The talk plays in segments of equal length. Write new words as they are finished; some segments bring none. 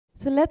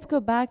So let's go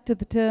back to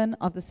the turn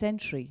of the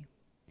century,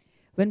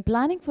 when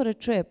planning for a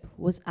trip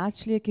was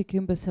actually a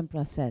cumbersome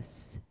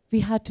process.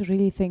 We had to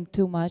really think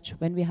too much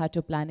when we had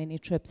to plan any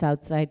trips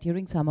outside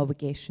during summer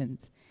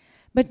vacations.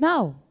 But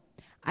now,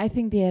 I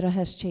think the era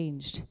has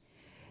changed.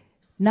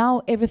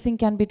 Now everything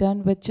can be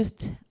done with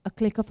just a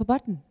click of a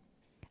button.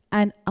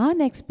 And our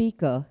next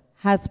speaker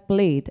has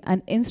played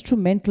an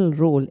instrumental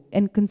role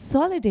in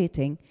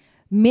consolidating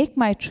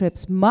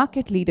MakeMyTrip's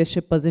market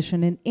leadership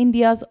position in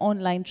India's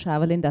online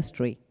travel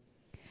industry.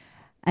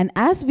 And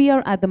as we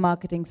are at the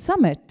Marketing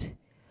Summit,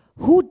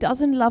 who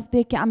doesn't love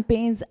their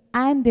campaigns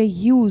and their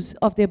use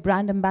of their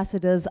brand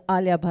ambassadors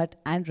Alia Bhatt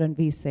and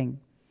Ranveer Singh?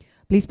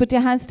 Please put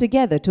your hands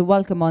together to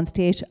welcome on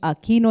stage our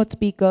keynote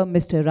speaker,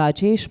 Mr.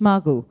 Rajesh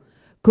Magow,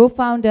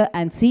 co-founder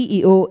and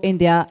CEO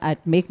India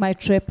at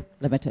MakeMyTrip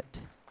Limited.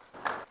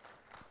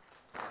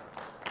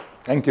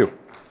 Thank you.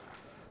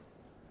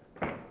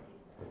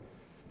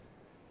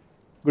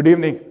 Good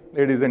evening,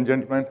 ladies and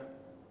gentlemen.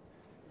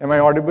 Am I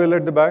audible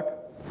at the back?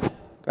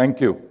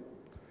 Thank you.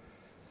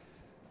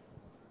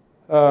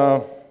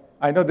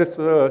 I know this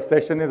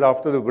session is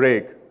after the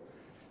break.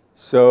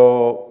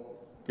 So,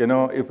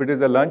 if it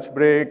is a lunch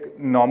break,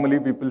 normally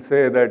people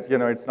say that,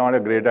 it's not a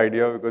great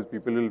idea because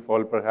people will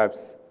fall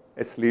perhaps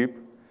asleep.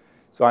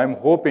 So I'm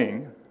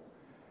hoping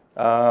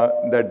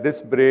that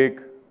this break,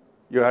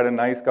 you had a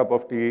nice cup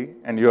of tea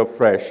and you're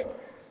fresh.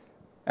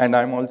 And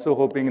I'm also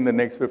hoping in the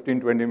next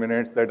 15, 20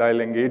 minutes that I'll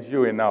engage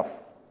you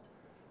enough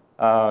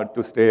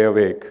to stay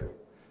awake.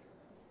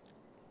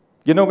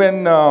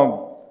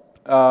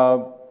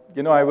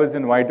 When I was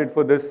invited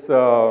for this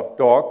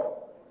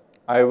talk,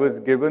 I was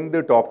given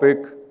the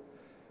topic,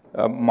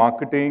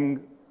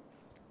 marketing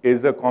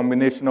is a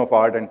combination of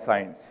art and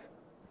science.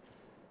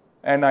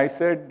 And I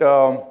said,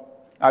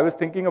 I was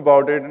thinking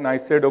about it, and I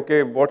said,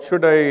 okay, what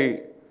should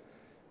I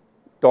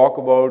talk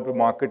about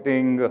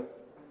marketing,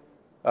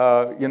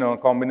 a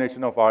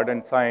combination of art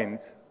and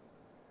science,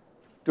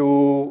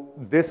 to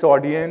this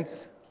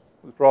audience,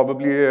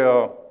 probably,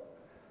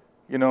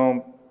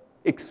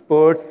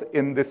 experts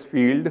in this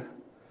field,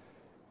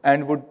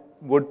 and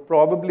would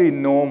probably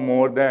know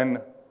more than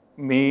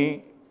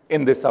me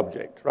in this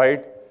subject,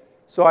 right?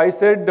 So I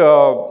said,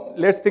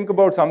 let's think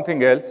about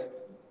something else.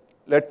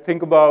 Let's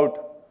think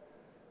about,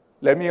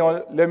 let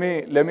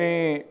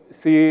me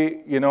see,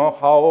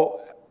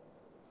 how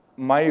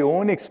my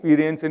own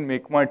experience in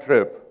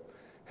MakeMyTrip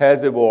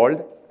has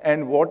evolved,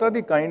 and what are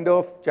the kind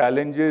of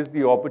challenges,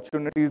 the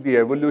opportunities, the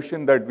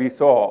evolution that we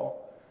saw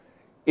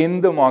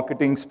in the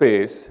marketing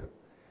space.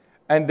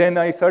 And then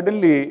I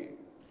suddenly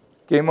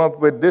came up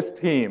with this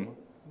theme,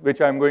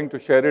 which I'm going to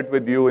share it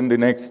with you in the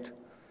next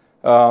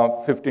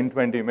 15,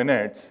 20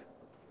 minutes,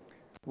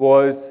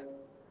 was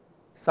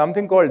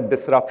something called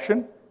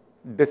disruption.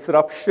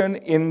 Disruption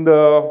in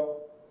the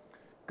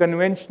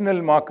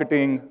conventional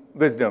marketing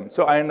wisdom.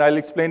 And I'll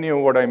explain to you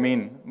what I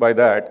mean by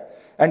that.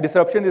 And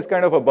disruption is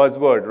kind of a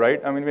buzzword,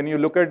 right? I mean, when you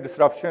look at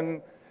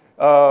disruption,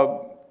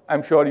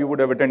 I'm sure you would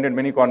have attended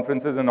many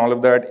conferences and all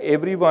of that.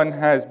 Everyone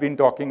has been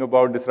talking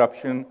about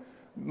disruption,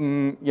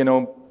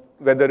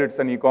 whether it's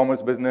an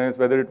e-commerce business,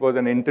 whether it was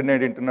an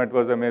internet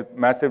was a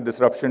massive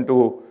disruption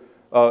to,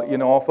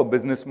 of a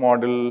business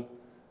model,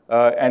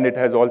 and it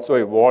has also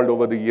evolved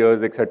over the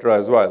years, et cetera,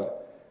 as well.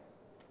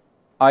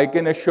 I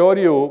can assure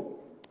you,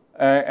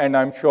 and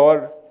I'm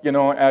sure,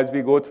 as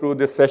we go through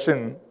this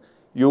session,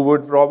 you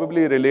would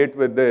probably relate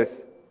with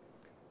this,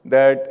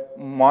 that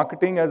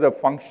marketing as a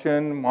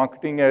function,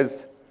 marketing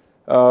as,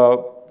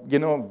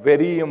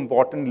 very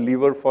important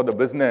lever for the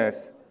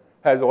business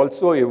has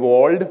also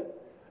evolved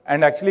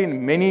and actually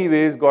in many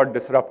ways got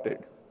disrupted.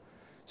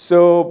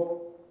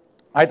 So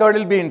I thought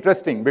it'll be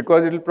interesting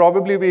because it'll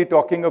probably be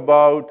talking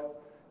about,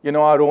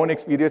 our own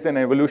experience and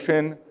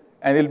evolution,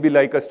 and it'll be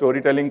like a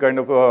storytelling kind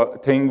of a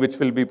thing which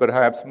will be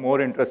perhaps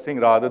more interesting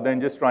rather than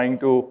just trying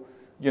to,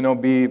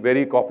 be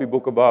very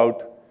copybook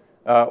about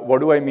what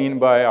do I mean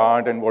by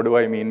art and what do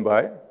I mean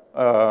by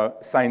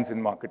science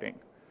in marketing.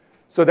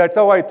 So that's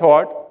how I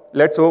thought.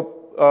 Let's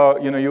hope,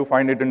 you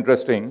find it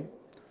interesting.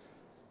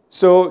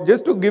 So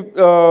just to give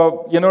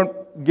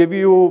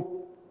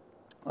you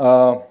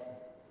a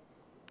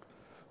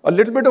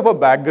little bit of a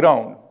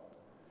background.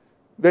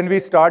 When we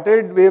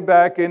started way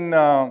back in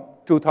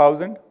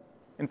 2000,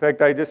 in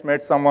fact, I just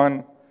met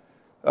someone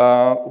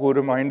who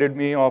reminded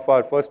me of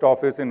our first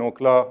office in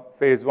Okla,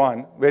 phase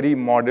 1, very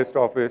modest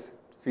office,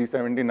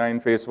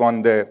 C79 phase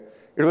 1 there.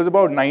 It was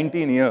about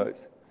 19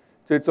 years.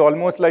 So it's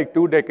almost like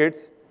 2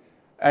 decades.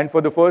 And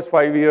for the first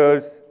 5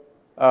 years,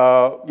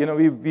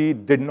 we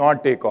did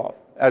not take off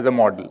as a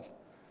model.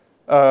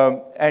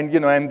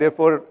 And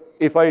therefore,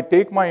 if I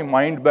take my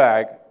mind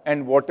back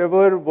and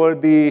whatever were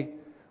the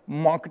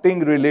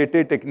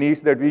marketing-related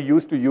techniques that we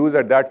used to use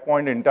at that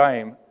point in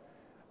time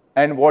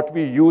and what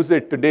we use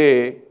it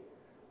today,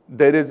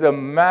 there is a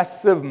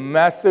massive,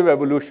 massive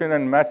evolution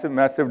and massive,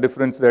 massive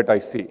difference that I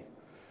see.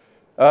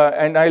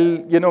 And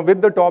I'll,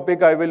 with the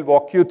topic, I will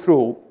walk you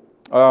through,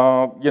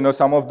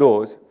 some of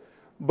those.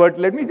 But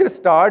let me just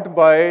start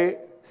by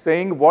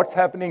saying what's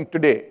happening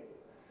today.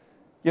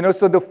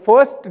 So the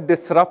first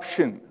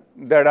disruption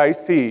that I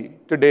see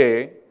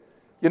today,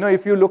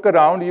 if you look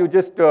around, you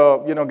just,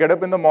 get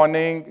up in the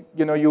morning,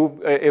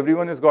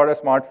 everyone has got a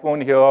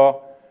smartphone here.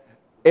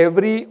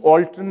 Every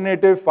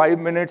alternative 5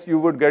 minutes, you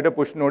would get a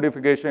push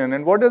notification.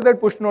 And what does that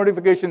push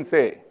notification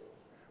say?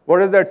 What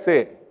does that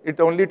say? It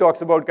only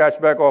talks about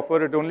cashback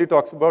offer. It only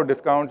talks about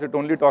discounts. It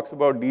only talks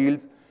about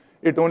deals.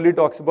 It only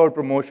talks about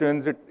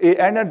promotions.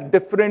 And a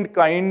different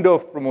kind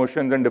of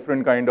promotions and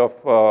different kind of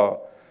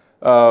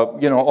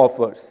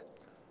offers.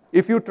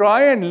 If you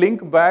try and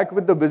link back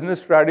with the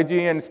business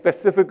strategy and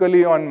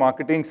specifically on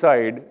marketing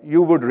side,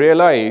 you would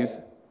realize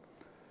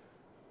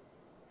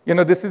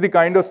this is the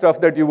kind of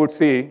stuff that you would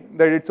see,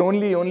 that it's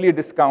only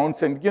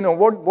discounts. And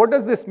what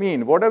does this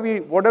mean? What are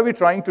we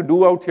trying to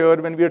do out here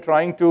when we are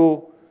trying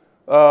to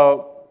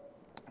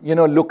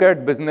look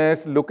at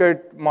business, look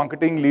at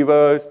marketing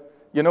levers?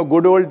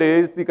 Good old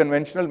days, the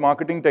conventional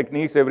marketing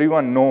techniques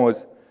everyone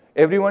knows.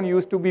 Everyone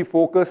used to be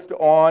focused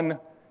on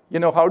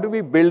how do we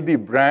build the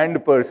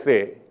brand per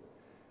se?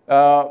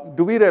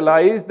 Do we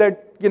realize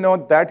that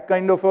that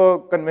kind of a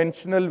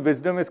conventional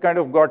wisdom is kind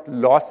of got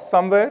lost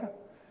somewhere?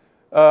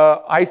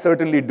 I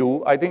certainly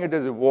do. I think it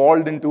has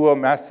evolved into a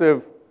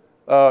massive,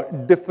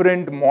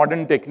 different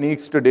modern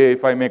techniques today,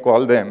 if I may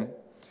call them.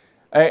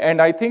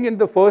 And I think in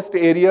the first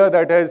area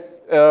that has,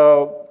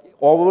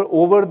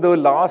 over the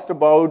last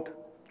about,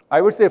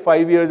 I would say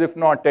 5 years, if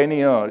not 10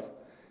 years,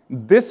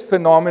 this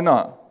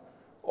phenomena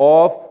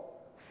of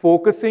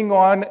focusing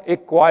on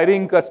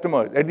acquiring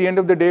customers. At the end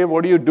of the day,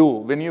 what do?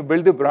 When you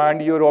build a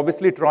brand, you're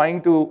obviously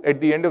trying to, at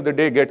the end of the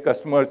day, get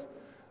customers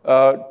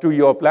to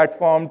your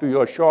platform, to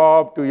your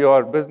shop, to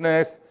your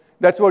business.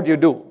 That's what you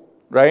do,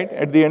 right,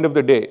 at the end of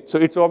the day. So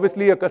it's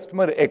obviously a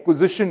customer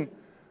acquisition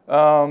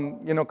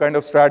kind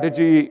of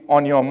strategy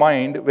on your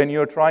mind when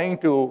you're trying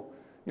to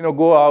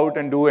go out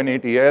and do an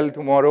ATL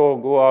tomorrow,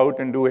 go out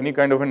and do any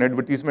kind of an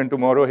advertisement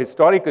tomorrow.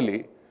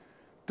 Historically,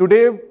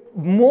 today,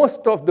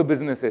 most of the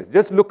businesses,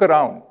 just look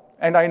around,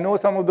 and I know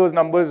some of those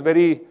numbers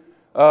very,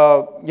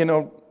 a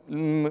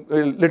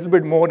little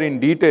bit more in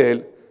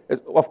detail,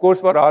 of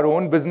course, for our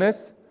own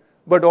business,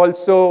 but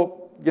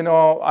also,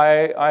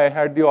 I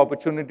had the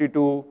opportunity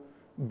to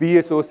be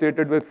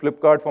associated with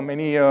Flipkart for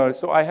many years,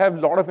 so I have a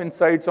lot of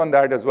insights on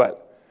that as well.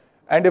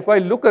 And if I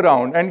look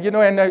around, and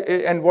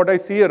and what I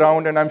see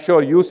around, and I'm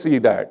sure you see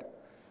that,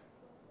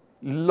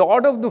 a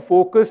lot of the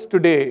focus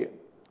today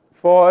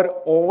for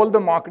all the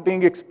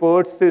marketing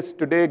experts is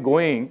today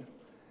going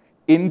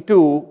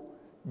into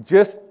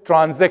just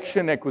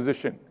transaction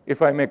acquisition,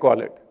 if I may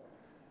call it.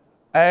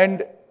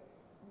 And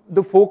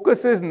the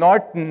focus is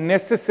not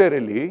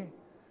necessarily,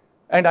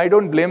 and I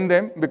don't blame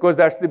them because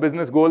that's the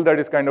business goal that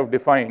is kind of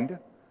defined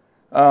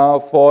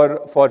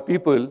for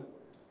people,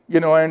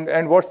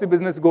 and what's the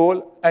business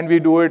goal? And we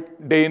do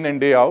it day in and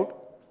day out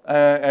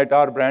at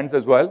our brands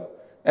as well.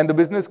 And the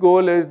business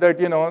goal is that,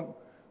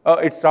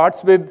 it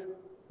starts with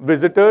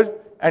visitors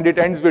and it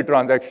ends with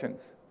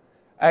transactions.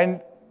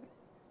 And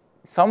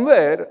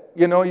somewhere,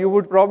 you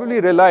would probably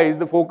realize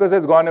the focus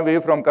has gone away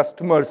from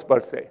customers per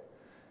se.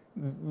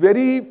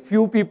 Very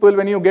few people,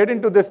 when you get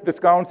into this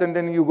discounts and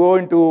then you go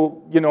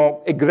into,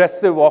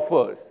 aggressive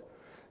offers,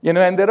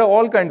 and there are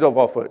all kinds of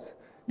offers.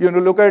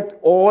 Look at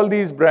all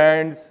these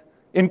brands,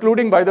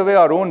 including, by the way,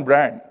 our own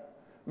brand,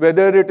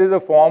 whether it is a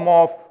form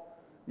of,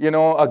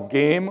 a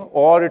game,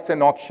 or it's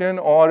an auction,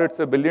 or it's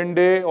a billion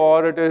day,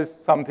 or it is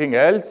something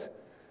else,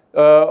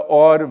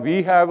 or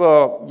we have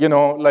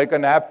like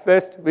an app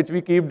fest, which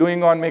we keep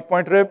doing on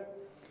MakeMyTrip,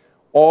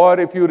 or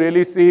if you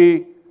really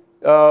see,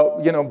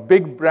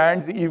 big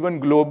brands even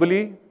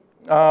globally,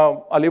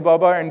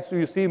 Alibaba, and so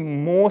you see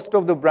most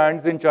of the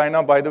brands in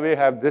China, by the way,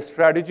 have this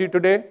strategy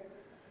today.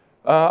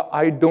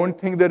 I don't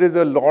think there is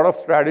a lot of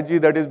strategy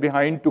that is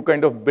behind to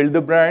kind of build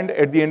the brand.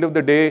 At the end of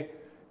the day,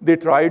 they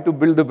try to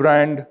build the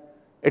brand,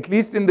 at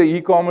least in the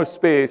e-commerce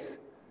space,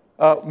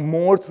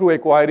 more through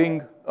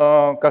acquiring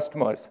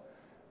customers.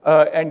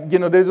 And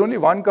there's only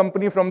one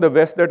company from the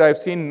West that I've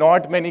seen,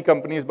 not many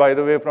companies, by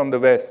the way, from the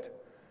West,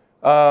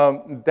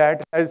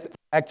 that has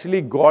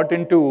actually got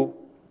into,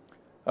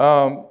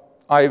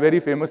 I very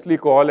famously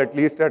call, at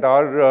least at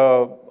our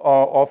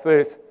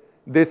office,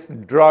 this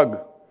drug,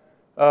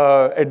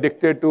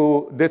 addicted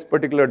to this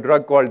particular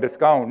drug called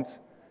discounts.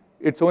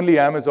 It's only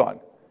Amazon.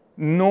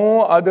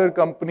 No other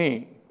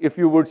company, if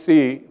you would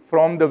see,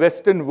 from the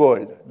Western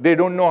world, they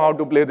don't know how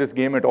to play this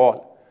game at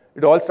all.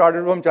 It all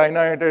started from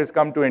China, it has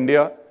come to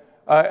India,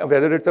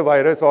 whether it's a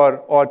virus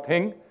or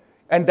thing.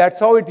 And that's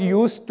how it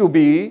used to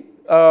be,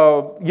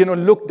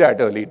 looked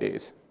at early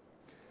days.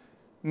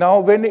 Now,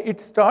 when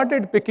it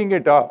started picking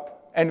it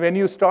up, and when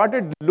you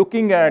started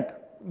looking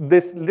at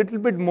this little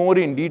bit more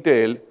in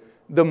detail,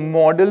 the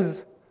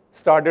models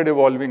started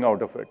evolving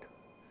out of it.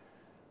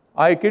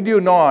 I kid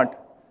you not,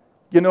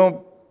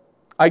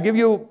 I give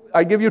you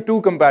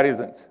two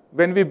comparisons.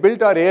 When we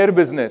built our air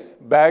business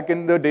back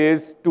in the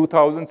days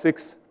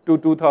 2006 to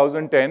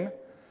 2010,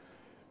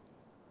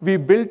 we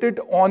built it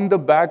on the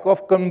back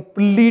of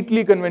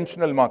completely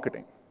conventional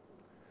marketing.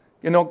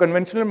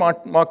 conventional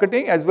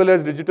marketing as well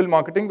as digital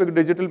marketing, because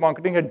digital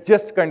marketing had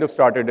just kind of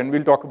started, and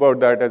we'll talk about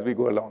that as we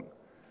go along.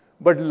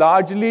 But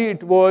largely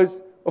it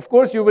was, of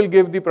course, you will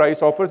give the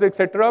price offers,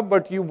 etc.,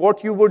 but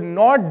what you would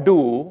not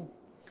do,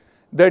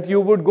 that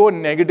you would go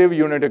negative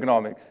unit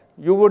economics.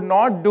 You would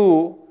not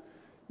do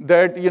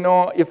that,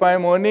 if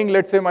I'm earning,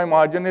 let's say my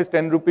margin is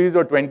 10 rupees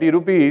or 20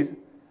 rupees,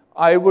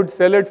 I would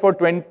sell it for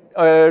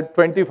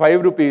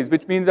 25 rupees,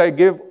 which means I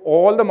give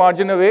all the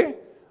margin away.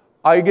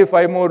 I give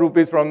 5 more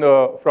rupees from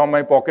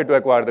my pocket to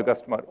acquire the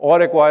customer,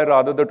 or acquire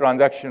rather the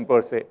transaction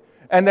per se.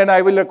 And then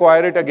I will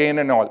acquire it again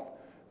and all.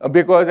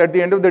 Because at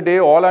the end of the day,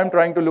 all I'm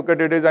trying to look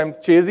at it is I'm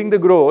chasing the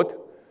growth,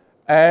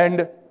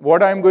 and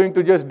what I'm going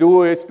to just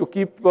do is to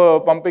keep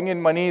pumping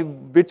in money.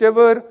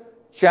 Whichever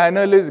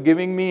channel is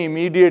giving me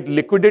immediate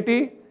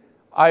liquidity,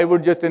 I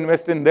would just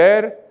invest in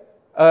there,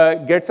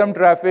 get some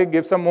traffic,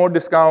 give some more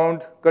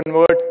discount,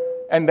 convert,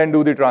 and then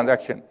do the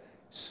transaction.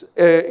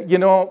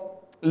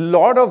 A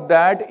lot of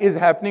that is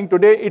happening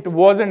today. It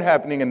wasn't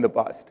happening in the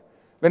past.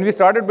 When we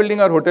started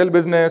building our hotel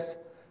business,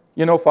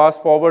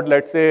 fast forward,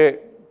 let's say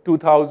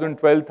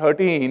 2012,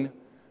 13,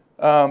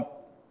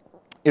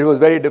 it was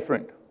very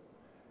different.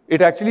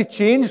 It actually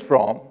changed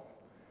from,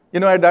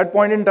 at that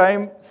point in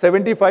time,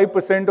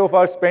 75% of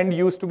our spend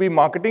used to be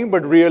marketing,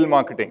 but real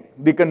marketing,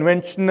 the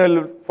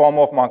conventional form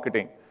of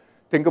marketing.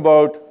 Think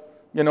about,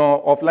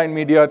 offline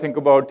media, think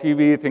about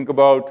TV, think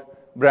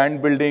about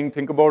brand building,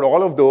 think about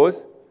all of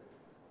those.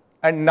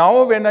 And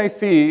now when I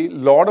see a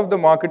lot of the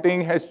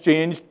marketing has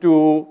changed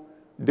to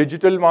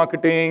digital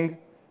marketing,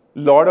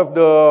 lot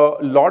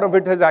of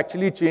it has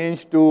actually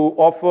changed to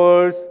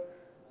offers,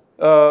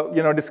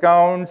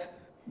 discounts,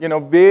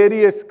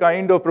 various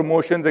kind of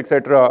promotions,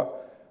 etc.,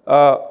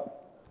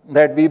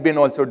 that we've been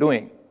also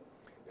doing.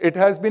 It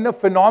has been a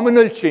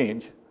phenomenal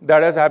change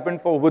that has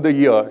happened over the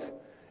years.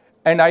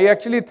 And I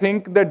actually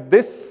think that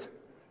this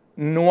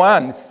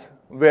nuance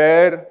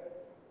where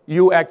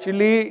you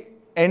actually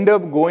end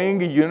up going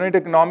unit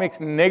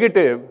economics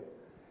negative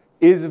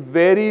is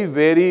very,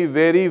 very,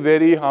 very,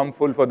 very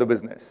harmful for the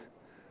business.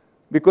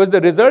 Because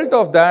the result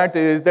of that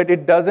is that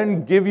it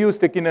doesn't give you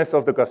stickiness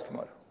of the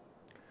customer.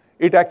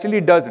 It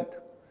actually doesn't.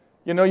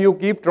 You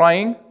keep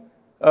trying,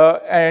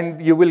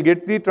 and you will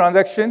get the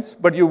transactions,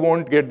 but you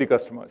won't get the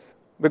customers.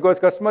 Because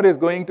customer is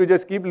going to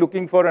just keep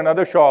looking for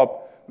another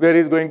shop where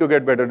he's going to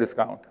get better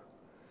discount.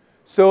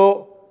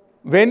 So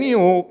when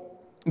you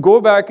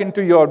go back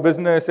into your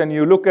business and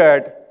you look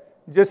at,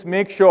 just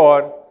make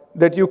sure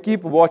that you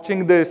keep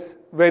watching this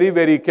very,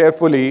 very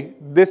carefully.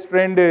 This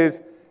trend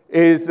is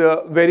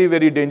very,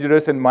 very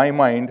dangerous in my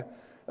mind.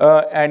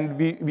 And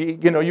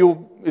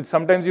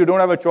sometimes you don't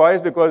have a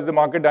choice because the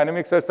market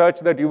dynamics are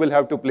such that you will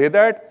have to play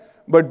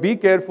that. But be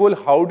careful,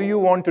 how do you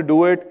want to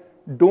do it?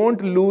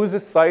 Don't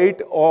lose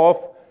sight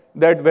of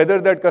that, whether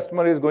that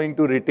customer is going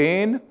to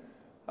retain,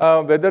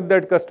 whether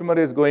that customer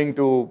is going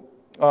to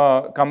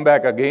come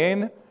back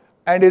again,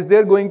 and is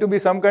there going to be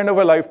some kind of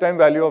a lifetime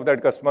value of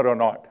that customer or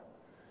not.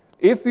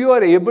 If you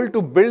are able to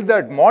build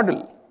that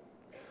model,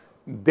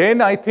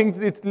 then I think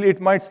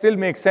it might still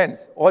make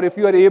sense. Or if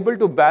you are able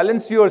to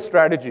balance your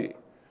strategy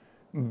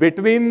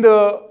between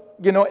the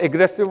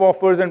aggressive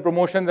offers and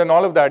promotions and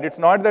all of that. It's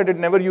not that it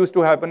never used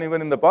to happen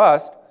even in the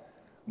past,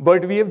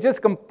 but we have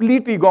just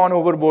completely gone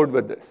overboard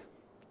with this,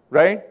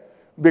 right?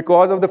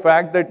 Because of the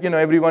fact that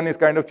everyone is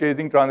kind of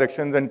chasing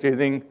transactions and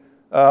chasing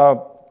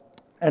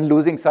and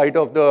losing sight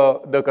of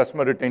the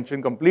customer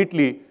retention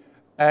completely,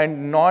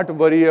 and not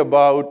worry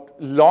about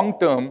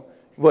long-term,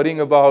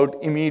 worrying about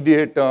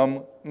immediate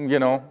term,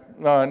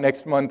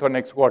 next month or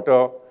next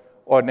quarter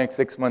or next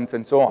 6 months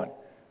and so on.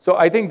 So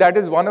I think that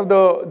is one of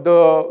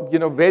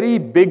the very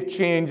big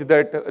change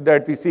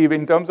that we see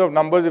in terms of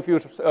numbers. If you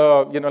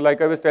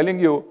like I was telling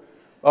you,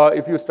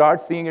 if you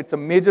start seeing, it's a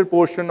major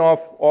portion of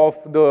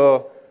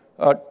the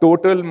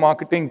total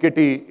marketing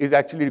kitty is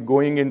actually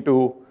going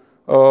into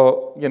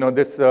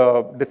this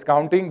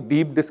discounting,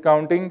 deep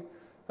discounting,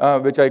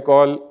 which I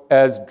call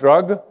as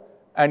drug,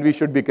 and we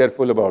should be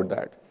careful about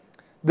that.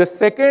 The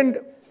second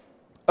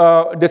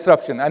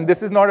disruption, and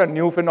this is not a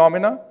new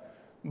phenomena,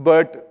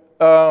 but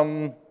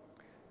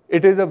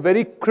it is a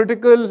very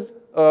critical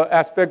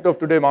aspect of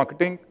today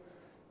marketing,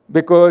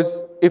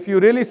 because if you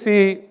really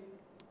see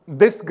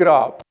this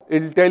graph,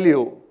 it will tell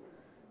you,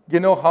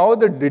 how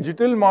the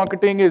digital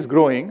marketing is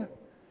growing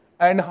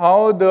and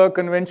how the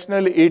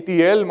conventional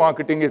ATL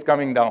marketing is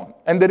coming down.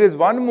 And there is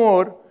one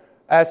more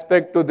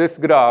aspect to this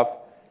graph,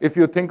 if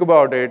you think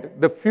about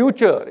it. The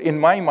future, in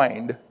my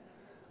mind,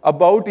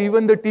 about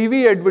even the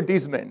TV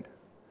advertisement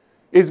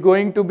is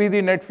going to be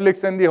the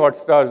Netflix and the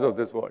Hotstars of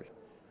this world.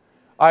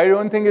 I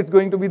don't think it's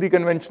going to be the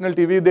conventional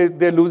TV.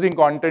 They're losing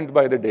content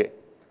by the day.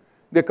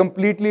 They're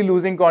completely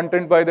losing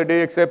content by the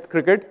day, except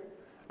cricket.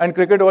 And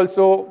cricket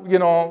also,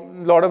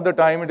 a lot of the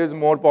time it is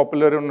more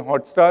popular on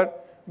Hotstar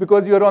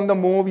because you're on the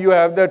move, you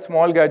have that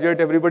small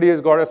gadget, everybody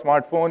has got a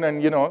smartphone,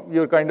 and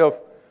you're kind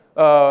of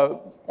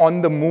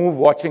on the move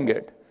watching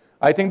it.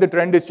 I think the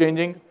trend is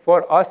changing.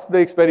 For us, the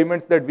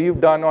experiments that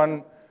we've done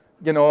on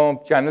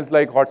channels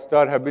like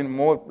Hotstar have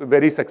been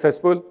very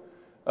successful.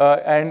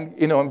 and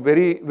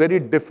very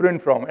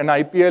different from an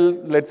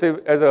IPL. Let's say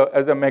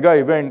as a mega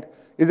event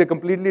is a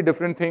completely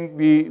different thing.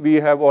 We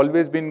have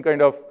always been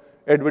kind of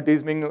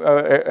advertising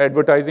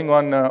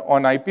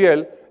on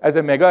IPL as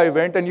a mega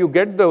event, and you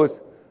get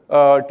those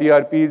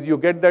TRPs, you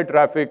get that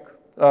traffic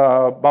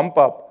bump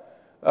up.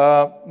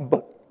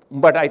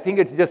 But I think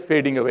it's just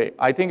fading away.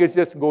 I think it's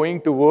just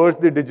going towards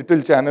the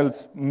digital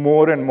channels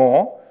more and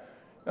more.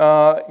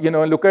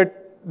 Look at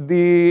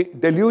the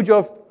deluge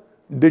of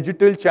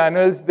digital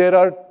channels. There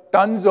are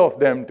tons of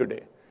them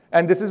today.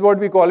 And this is what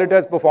we call it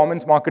as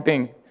performance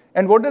marketing.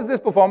 And what does this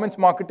performance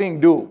marketing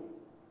do?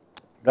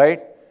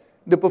 Right?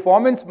 The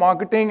performance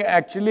marketing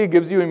actually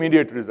gives you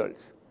immediate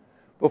results.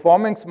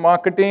 Performance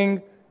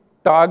marketing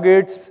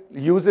targets,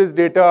 uses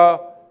data,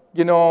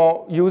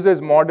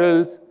 uses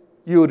models.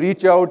 You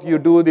reach out, you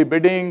do the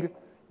bidding,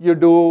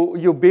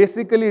 you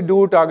basically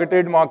do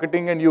targeted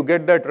marketing, and you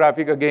get that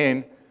traffic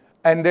again,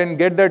 and then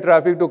get that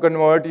traffic to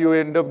convert. You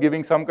end up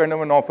giving some kind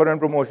of an offer and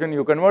promotion.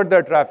 You convert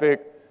that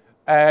traffic,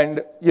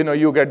 and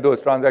you get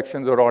those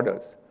transactions or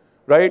orders,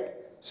 right?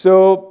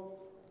 So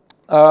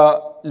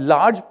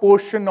large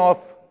portion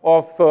of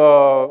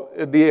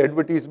the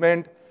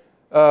advertisement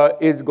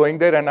is going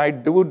there, and I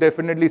do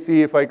definitely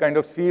see, if I kind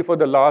of see for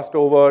the last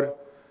over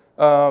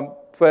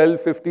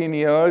 12, 15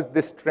 years,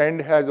 this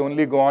trend has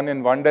only gone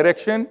in one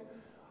direction.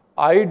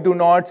 I do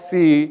not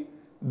see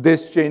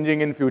this changing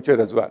in future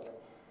as well.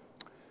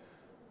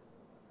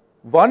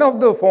 One of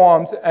the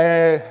forms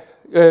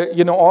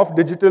of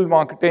digital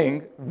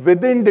marketing,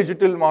 within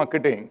digital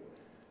marketing,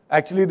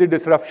 actually the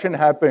disruption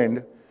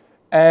happened.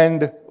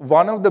 And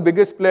one of the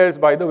biggest players,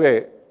 by the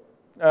way,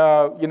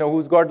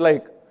 who's got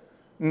like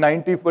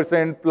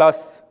 90%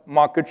 plus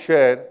market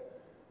share.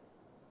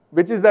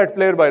 Which is that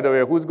player, by the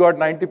way, who's got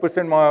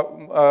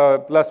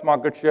 90% plus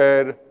market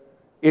share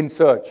in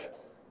search?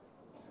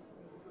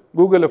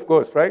 Google, of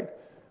course, right?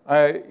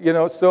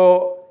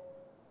 So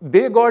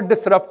they got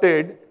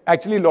disrupted.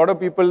 Actually, a lot of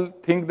people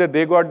think that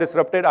they got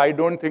disrupted. I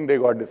don't think they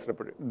got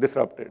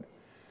disrupted.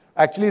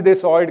 Actually, they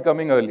saw it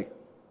coming early.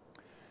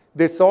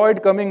 They saw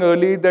it coming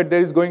early that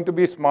there is going to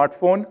be a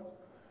smartphone,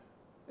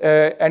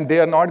 and they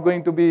are not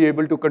going to be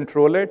able to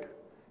control it.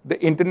 The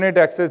internet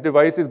access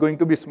device is going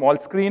to be small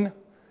screen.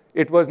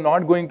 It was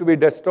not going to be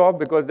desktop,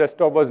 because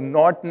desktop was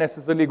not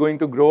necessarily going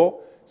to grow.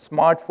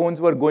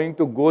 Smartphones were going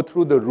to go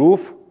through the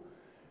roof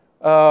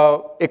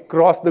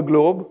across the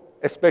globe,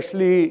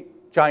 especially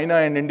China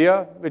and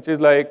India, which is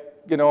like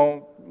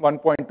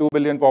 1.2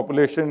 billion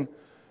population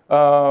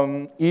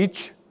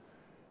each.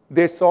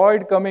 They saw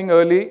it coming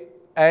early,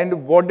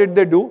 and what did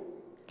they do?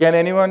 Can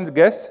anyone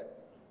guess?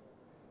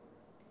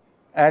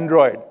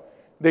 Android.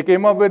 They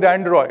came up with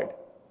Android,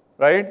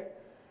 right?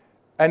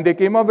 And they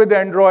came up with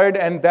Android,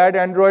 and that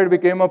Android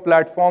became a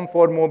platform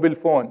for mobile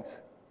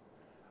phones.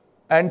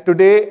 And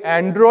today,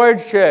 Android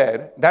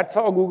share, that's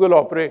how Google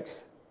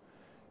operates.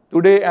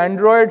 Today,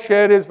 Android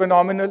share is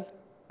phenomenal,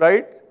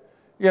 right?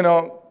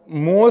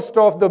 Most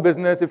of the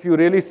business, if you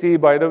really see,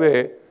 by the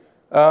way,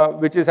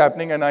 which is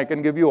happening, and I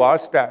can give you our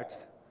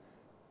stats,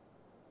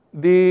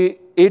 the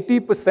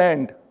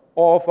 80%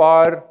 of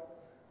our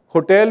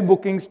hotel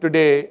bookings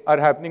today are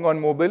happening on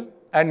mobile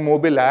and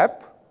mobile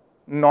app,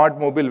 not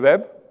mobile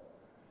web.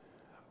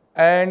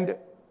 And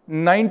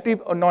not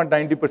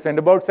 90%,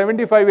 about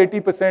 75,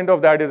 80%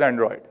 of that is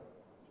Android.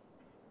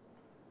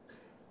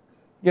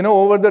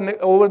 Over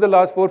the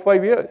last 4 or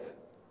 5 years,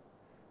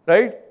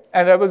 right?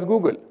 And that was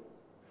Google,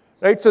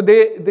 right? So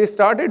they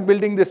started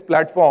building this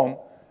platform,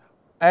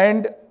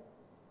 and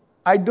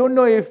I don't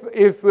know if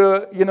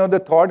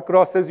the thought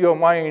crosses your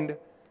mind.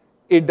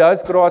 It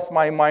does cross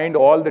my mind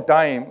all the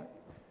time.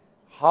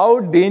 How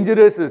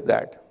dangerous is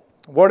that?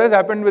 What has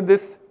happened with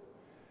this?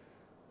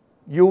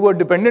 You were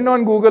dependent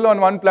on Google on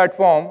one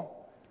platform.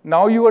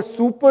 Now you are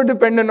super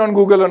dependent on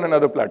Google on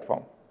another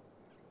platform.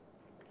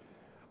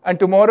 And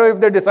tomorrow, if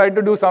they decide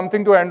to do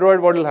something to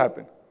Android, what will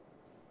happen?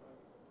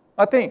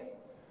 Nothing.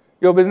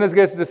 Your business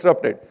gets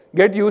disrupted.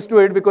 Get used to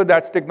it, because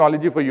that's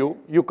technology for you.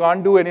 You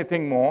can't do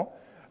anything more.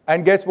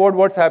 And guess what?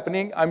 What's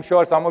happening? I'm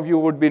sure some of you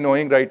would be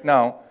knowing right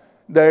now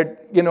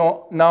that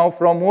now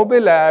from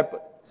mobile app,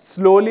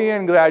 slowly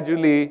and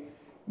gradually,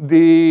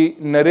 the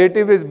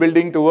narrative is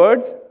building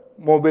towards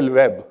mobile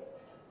web.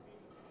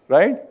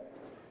 Right?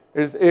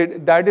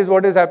 That is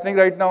what is happening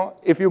right now.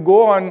 If you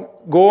go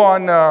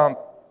on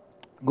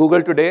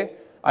Google today,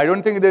 I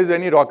don't think there's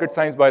any rocket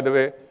science, by the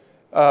way.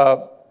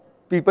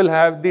 People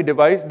have the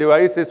device.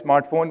 Device is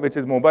smartphone, which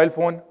is mobile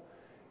phone.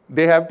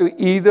 They have to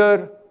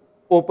either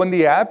open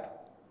the app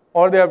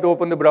or they have to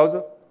open the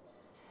browser.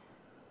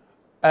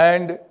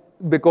 And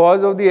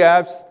because of the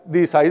apps,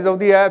 the size of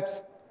the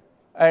apps,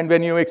 and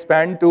when you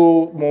expand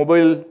to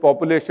mobile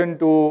population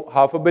to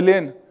 500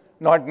 million,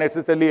 not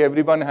necessarily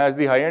everyone has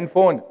the high-end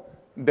phone.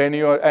 Then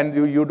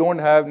you don't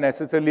have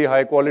necessarily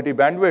high-quality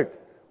bandwidth.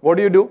 What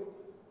do?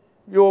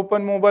 You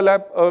open mobile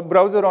app,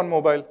 browser on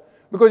mobile,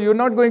 because you're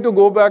not going to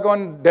go back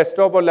on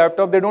desktop or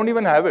laptop. They don't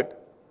even have it,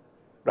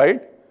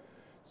 right?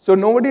 So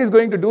nobody is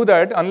going to do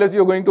that unless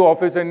you're going to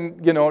office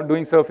and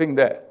doing surfing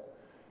there.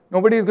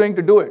 Nobody is going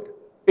to do it.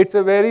 It's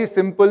a very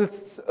simple,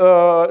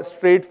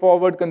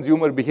 straightforward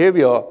consumer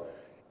behavior.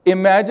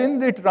 Imagine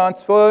the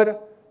transfer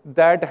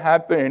that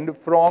happened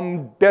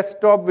from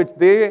desktop, which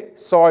they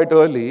saw it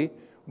early,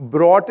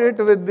 brought it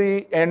with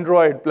the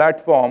Android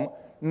platform,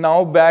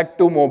 now back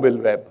to mobile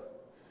web.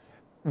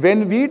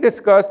 When we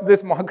discuss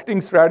this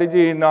marketing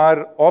strategy in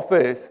our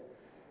office,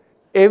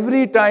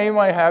 every time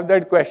I have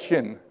that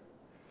question,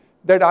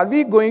 that are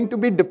we going to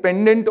be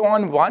dependent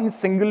on one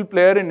single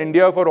player in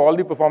India for all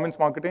the performance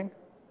marketing?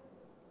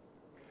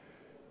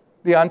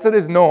 The answer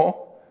is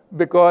no,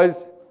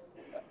 because,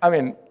 I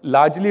mean,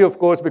 largely, of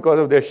course, because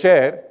of their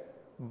share,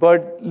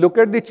 but look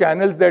at the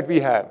channels that we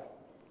have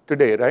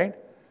today, right?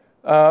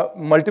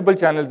 Multiple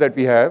channels that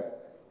we have,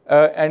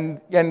 and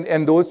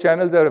those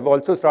channels have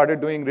also started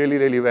doing really,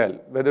 really well,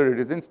 whether it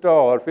is Insta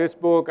or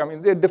Facebook. I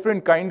mean, there are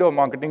different kind of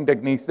marketing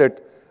techniques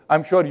that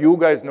I'm sure you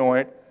guys know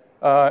it,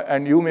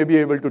 and you may be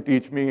able to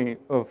teach me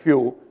a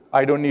few.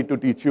 I don't need to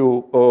teach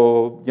you,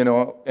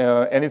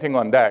 anything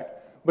on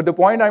that. But the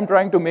point I'm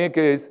trying to make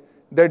is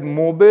that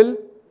mobile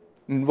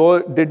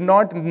did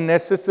not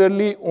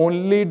necessarily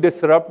only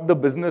disrupt the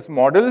business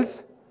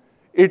models,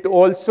 it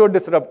also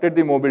disrupted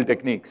the mobile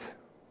techniques,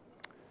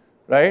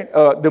 right?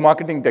 The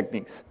marketing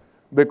techniques.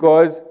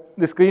 Because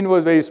the screen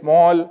was very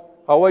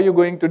small. How are you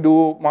going to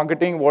do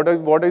marketing? What is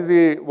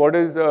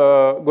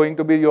going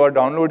to be your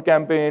download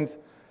campaigns?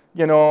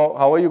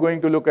 How are you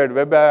going to look at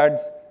web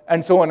ads?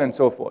 And so on and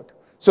so forth.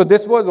 So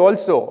this was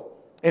also,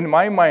 in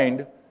my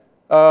mind,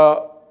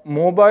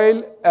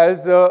 mobile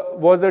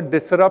was a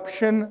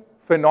disruption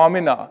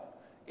phenomena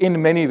in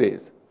many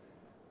ways.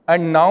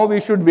 And now we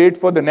should wait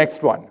for the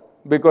next one,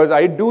 because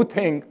I do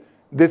think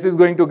this is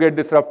going to get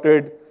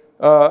disrupted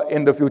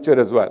in the future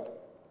as well.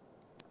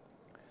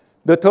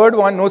 The third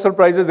one, no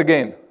surprises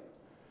again.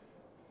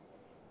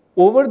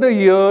 Over the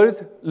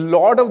years, a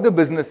lot of the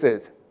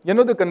businesses,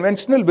 the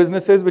conventional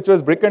businesses, which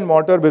was brick and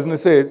mortar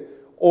businesses,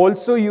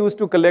 also used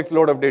to collect a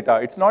lot of data.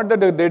 It's not that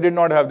they did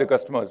not have the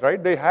customers,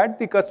 right? They had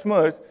the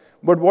customers,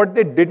 but what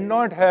they did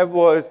not have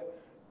was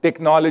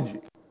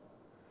technology.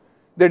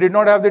 They did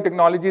not have the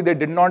technology. They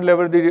did not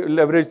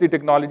leverage the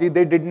technology.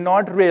 They did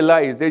not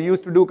realize. They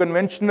used to do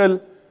conventional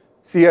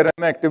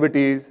CRM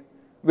activities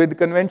with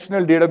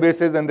conventional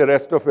databases and the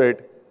rest of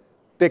it.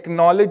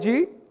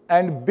 Technology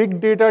and big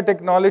data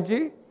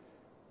technology,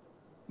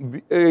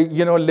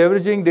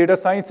 leveraging data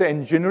science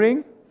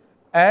engineering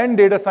and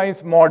data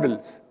science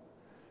models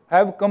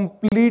have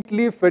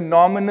completely,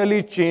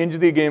 phenomenally changed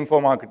the game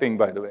for marketing,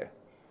 by the way.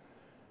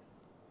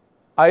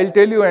 I'll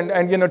tell you,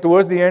 and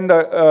towards the end,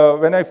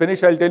 when I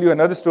finish, I'll tell you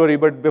another story.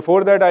 But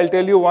before that, I'll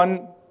tell you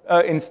one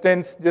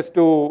instance just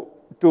to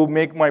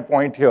make my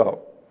point here.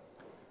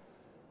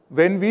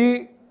 When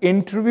we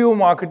interview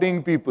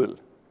marketing people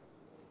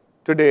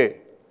today,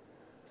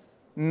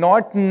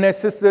 not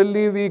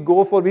necessarily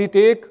we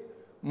take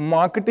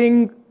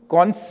marketing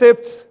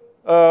concepts,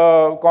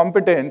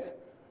 competence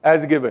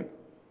as given.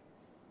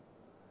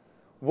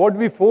 What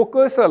we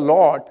focus a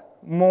lot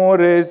more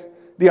is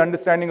the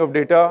understanding of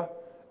data.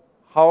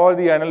 How are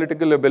the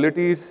analytical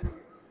abilities?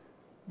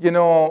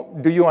 Do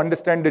you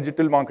understand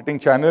digital marketing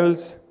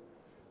channels?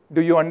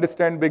 Do you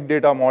understand big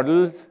data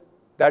models?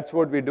 That's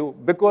what we do.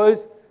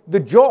 Because the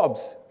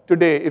jobs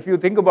today, if you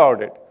think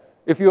about it,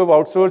 if you have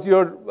outsourced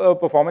your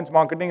performance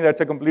marketing,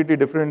 that's a completely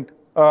different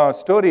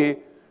story.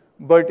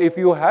 But if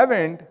you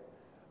haven't,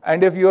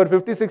 and if your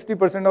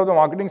 50–60% of the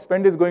marketing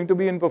spend is going to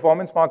be in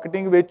performance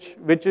marketing,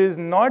 which is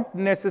not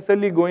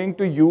necessarily going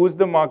to use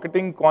the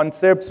marketing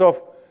concepts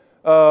of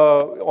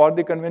or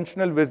the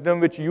conventional wisdom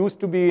which used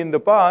to be in the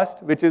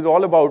past, which is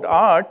all about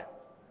art,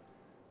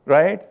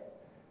 right,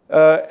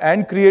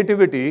 and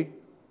creativity,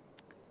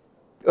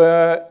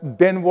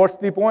 then what's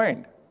the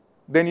point?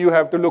 Then you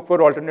have to look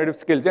for alternative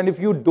skills. And if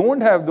you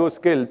don't have those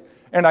skills,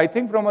 and I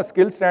think from a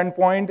skill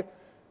standpoint,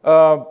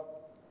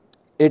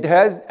 it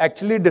has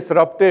actually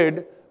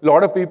disrupted a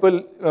lot of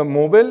people.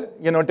 Mobile,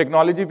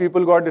 technology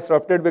people got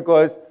disrupted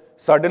because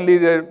suddenly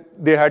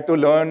they had to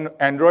learn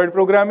Android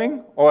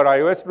programming or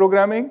iOS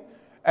programming.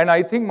 And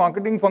I think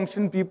marketing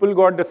function people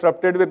got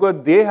disrupted because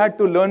they had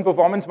to learn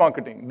performance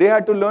marketing. They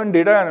had to learn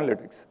data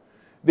analytics.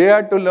 They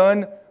had to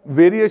learn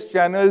various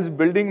channels,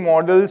 building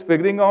models,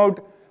 figuring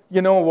out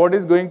what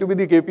is going to be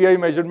the KPI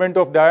measurement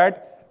of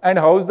that, and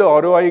how's the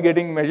ROI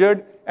getting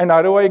measured. And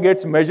ROI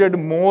gets measured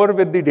more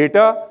with the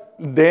data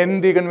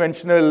than the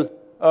conventional,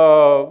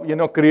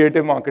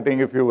 creative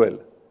marketing, if you will,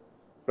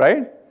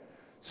 right?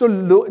 So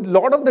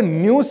lot of the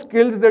new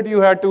skills that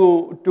you had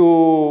to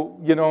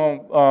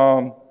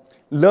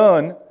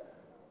learn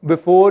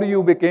before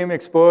you became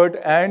expert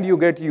and you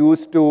get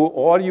used to,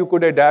 or you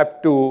could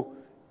adapt to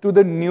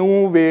the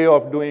new way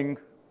of doing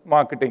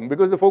marketing.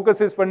 Because the focus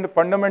is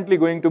fundamentally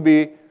going to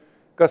be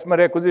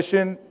customer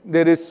acquisition.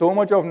 There is so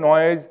much of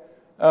noise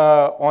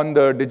on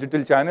the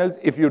digital channels.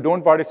 If you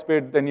don't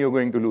participate, then you're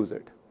going to lose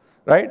it,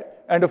 right?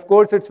 And of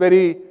course, it's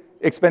very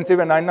expensive.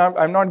 And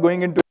I'm not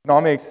going into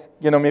economics.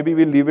 Maybe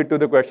we'll leave it to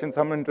the questions.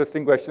 Some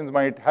interesting questions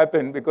might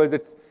happen because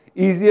it's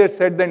easier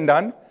said than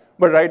done.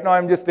 But right now,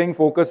 I'm just staying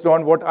focused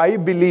on what I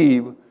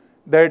believe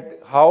that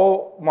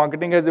how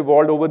marketing has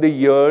evolved over the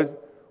years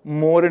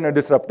more in a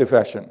disruptive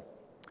fashion.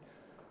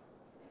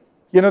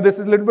 This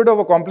is a little bit of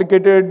a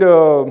complicated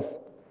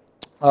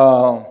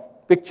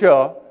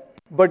picture,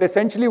 but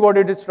essentially what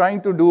it is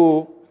trying to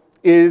do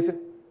is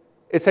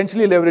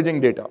essentially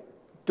leveraging data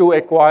to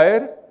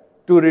acquire,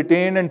 to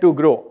retain, and to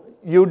grow.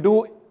 You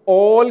do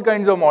all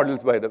kinds of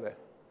models, by the way.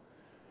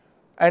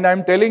 And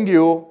I'm telling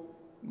you,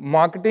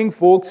 marketing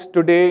folks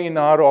today in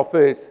our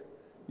office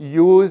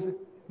use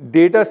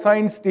data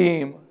science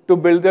team to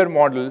build their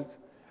models,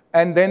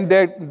 and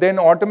then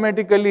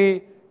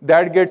automatically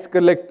that gets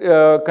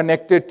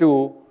connected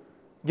to,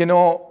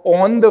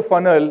 on the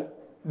funnel,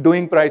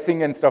 doing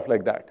pricing and stuff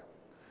like that.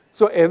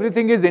 So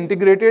everything is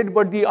integrated,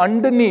 but the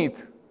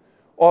underneath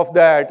of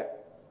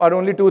that are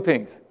only two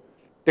things: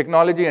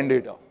 technology and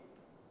data.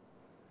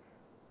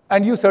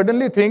 And you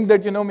suddenly think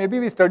that, maybe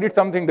we studied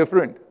something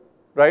different,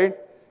 right?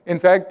 In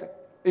fact,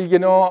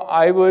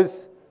 I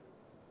was,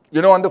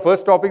 on the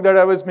first topic that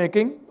I was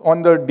making,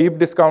 on the deep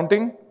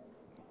discounting,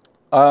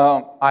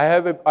 I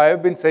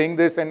have been saying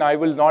this, and I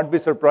will not be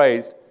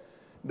surprised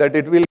that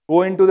it will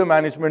go into the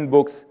management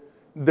books,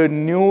 the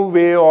new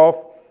way of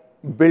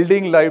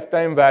building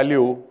lifetime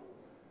value,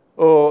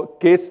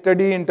 case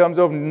study in terms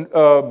of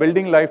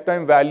building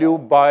lifetime value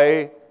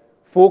by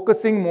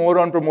focusing more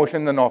on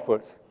promotion than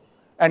offers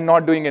and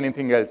not doing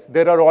anything else.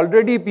 There are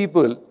already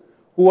people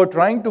who are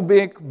trying to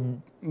make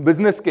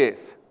business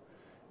case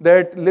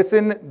that,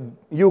 listen,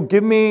 you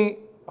give me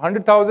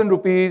 100,000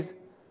 rupees,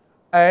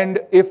 and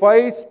if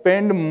I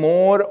spend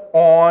more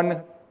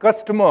on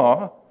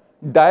customer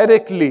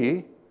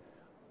directly,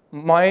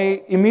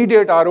 my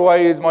immediate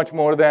ROI is much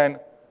more than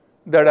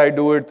that I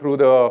do it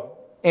through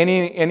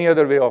any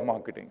other way of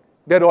marketing.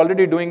 They're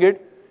already doing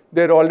it.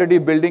 They're already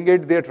building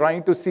it. They're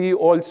trying to see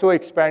also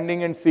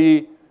expanding and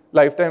see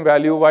lifetime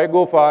value. Why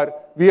go far?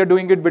 We are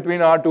doing it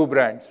between our two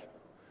brands.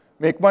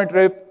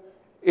 MakeMyTrip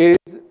is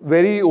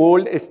very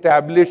old,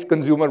 established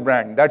consumer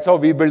brand. That's how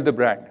we build the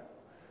brand.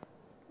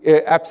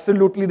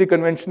 Absolutely the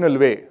conventional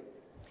way.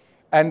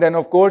 And then,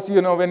 of course,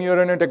 when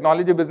you're in a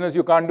technology business,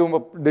 you can't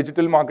do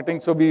digital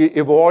marketing. So we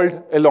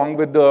evolved along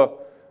with the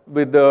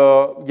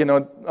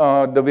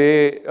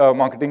way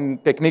marketing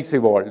techniques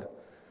evolved.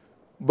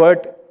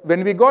 But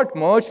when we got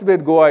merged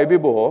with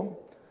GoIbibo,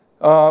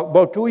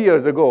 about 2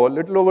 years ago, a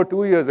little over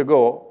 2 years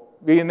ago,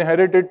 we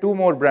inherited two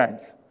more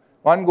brands.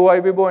 One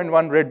GoIbibo and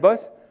one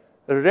Redbus.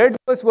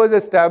 Redbus was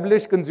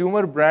established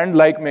consumer brand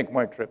like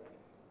MakeMyTrip.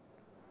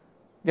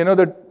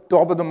 The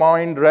top of the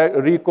mind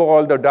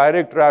recall, the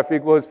direct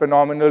traffic was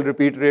phenomenal,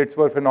 repeat rates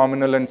were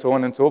phenomenal, and so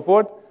on and so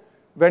forth.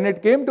 When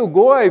it came to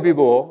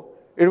GoIbibo,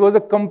 it was a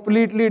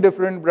completely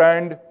different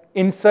brand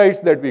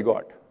insights that we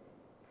got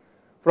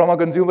from a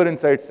consumer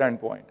insight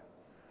standpoint.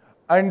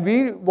 And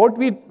what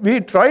we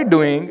tried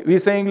doing, we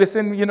saying,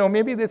 listen,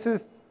 maybe this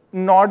is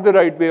not the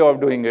right way of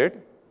doing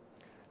it.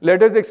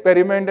 Let us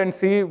experiment and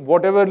see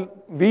whatever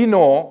we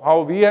know,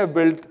 how we have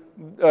built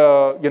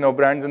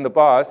brands in the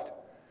past.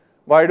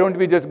 Why don't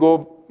we just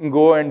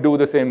go and do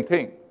the same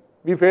thing?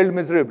 We failed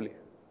miserably.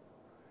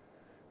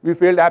 We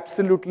failed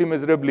absolutely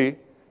miserably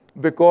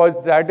because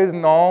that is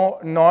now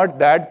not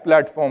that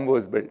platform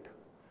was built.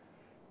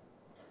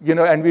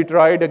 And we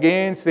tried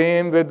again,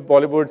 same with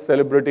Bollywood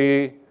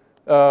celebrity,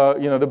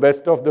 the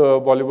best of the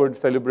Bollywood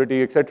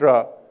celebrity,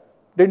 etc.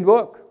 Didn't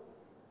work.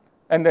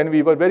 And then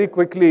we were very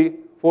quickly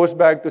forced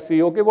back to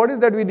see, okay, what is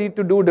that we need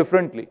to do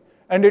differently?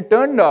 And it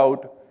turned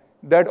out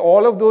that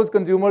all of those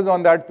consumers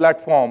on that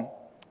platform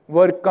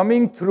were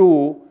coming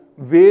through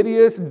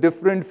various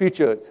different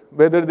features,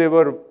 whether they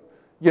were,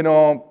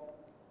 the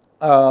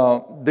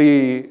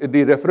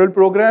referral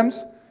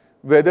programs,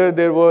 whether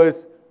there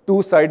was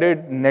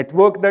two-sided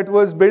network that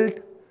was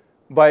built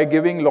by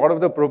giving a lot of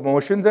the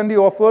promotions and the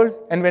offers.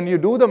 And when you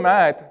do the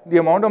math, the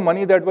amount of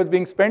money that was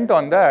being spent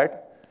on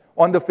that,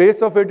 on the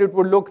face of it, it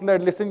would look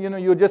like, listen,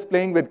 you're just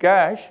playing with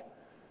cash.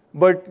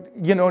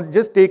 But,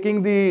 just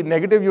taking the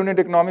negative unit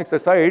economics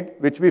aside,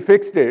 which we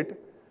fixed it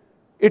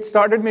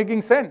started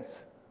making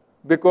sense.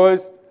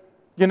 Because,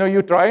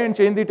 you try and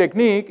change the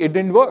technique, it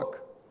didn't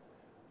work.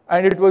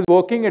 And it was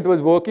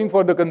working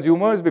for the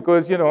consumers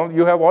because,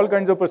 you have all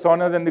kinds of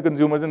personas and the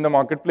consumers in the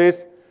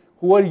marketplace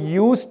who are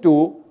used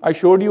to, I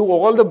showed you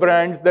all the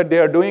brands that they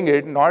are doing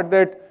it, not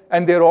that,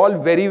 and they're all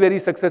very, very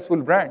successful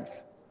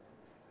brands.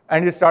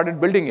 And it started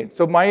building it.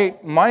 So my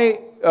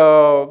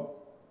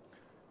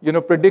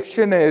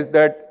prediction is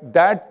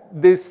that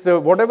this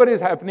whatever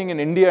is happening in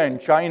India and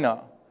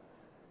China,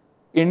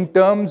 in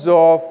terms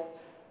of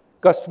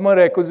customer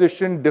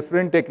acquisition,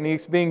 different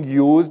techniques being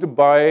used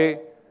by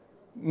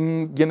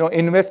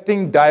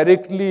investing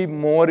directly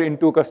more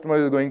into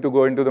customers is going to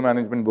go into the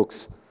management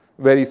books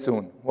very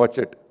soon. Watch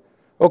it.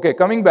 Okay,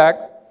 coming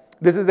back,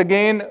 this is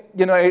again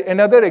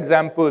another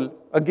example.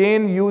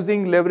 Again,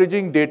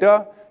 leveraging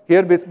data.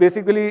 Here,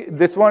 basically,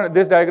 this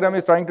diagram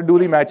is trying to do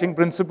the matching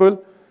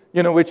principle,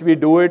 which we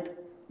do it.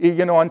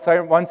 On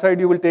one side,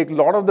 you will take a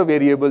lot of the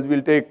variables.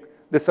 We'll take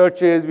the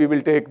searches. We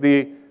will take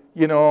the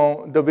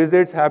the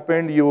visits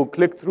happened, you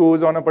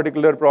click-throughs on a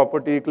particular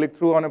property,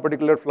 click-through on a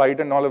particular flight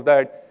and all of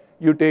that.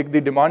 You take the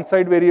demand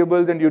side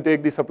variables and you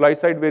take the supply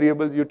side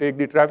variables, you take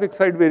the traffic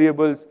side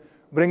variables,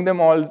 bring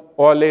them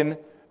all in,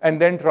 and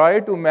then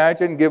try to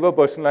match and give a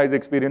personalized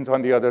experience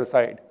on the other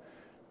side.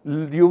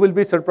 You will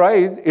be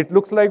surprised. It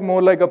looks like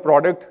more like a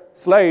product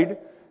slide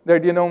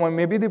that,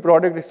 maybe the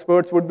product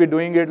experts would be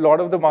doing it. A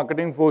lot of the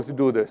marketing folks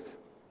do this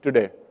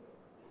today.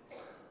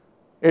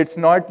 It's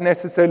not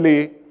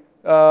necessarily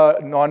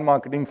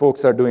non-marketing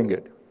folks are doing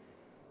it.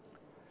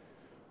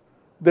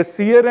 The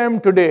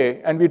CRM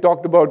today, and we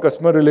talked about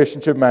customer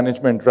relationship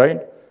management,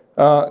 right?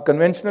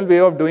 Conventional way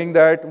of doing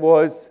that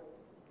was,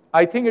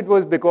 I think it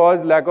was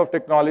because lack of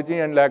technology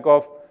and lack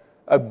of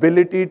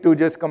ability to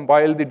just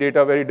compile the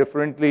data very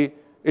differently.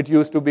 It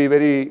used to be a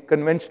very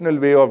conventional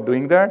way of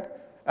doing that.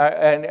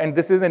 And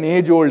this is an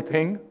age-old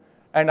thing.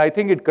 And I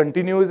think it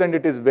continues, and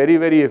it is very,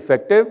 very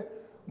effective.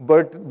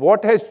 But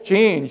what has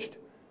changed,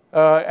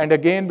 and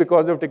again,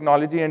 because of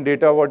technology and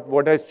data,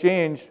 what has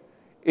changed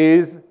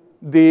is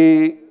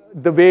the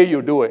way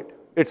you do it.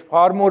 It's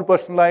far more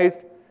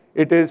personalized.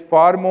 It is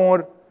far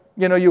more,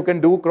 you can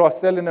do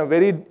cross-sell in a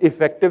very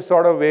effective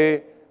sort of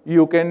way.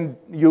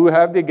 You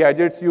have the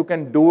gadgets, you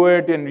can do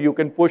it, and you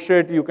can push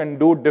it, you can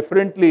do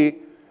differently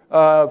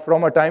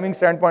from a timing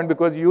standpoint,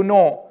 because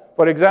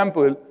for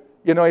example,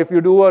 if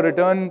you do a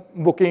return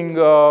booking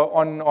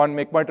on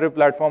MakeMyTrip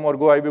platform or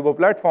GoIbibo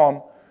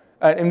platform,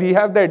 and we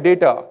have that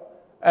data,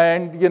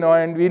 and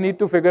and we need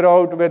to figure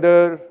out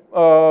whether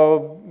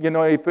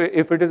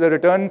if it is a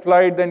return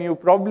flight, then you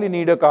probably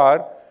need a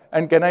car,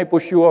 and can I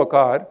push you a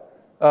car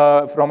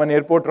from an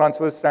airport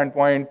transfer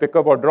standpoint, pick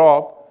up or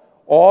drop,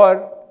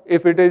 or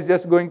if it is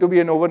just going to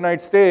be an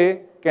overnight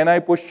stay, can I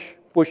push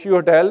you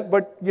hotel,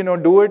 but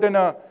do it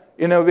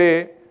in a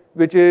way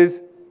which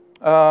is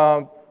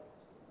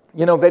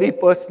very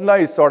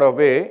personalized sort of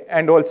way,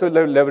 and also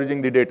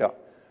leveraging the data.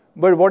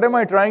 But what am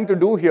I trying to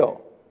do here?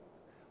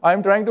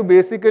 I'm trying to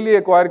basically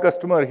acquire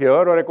customer here,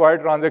 or acquire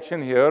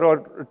transaction here, or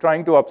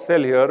trying to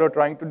upsell here, or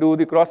trying to do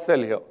the cross-sell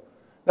here.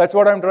 That's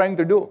what I'm trying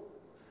to do,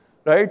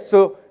 right?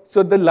 So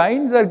the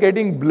lines are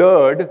getting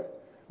blurred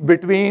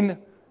between,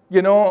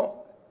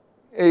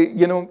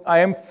 I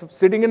am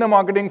sitting in a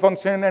marketing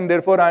function, and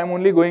therefore I am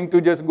only going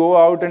to just go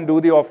out and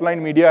do the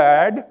offline media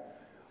ad,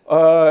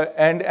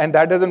 and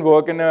that doesn't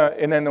work in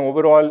an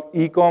overall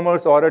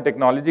e-commerce or a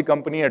technology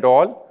company at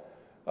all.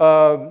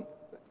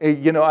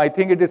 I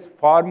think it is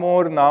far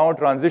more now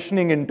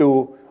transitioning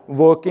into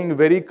working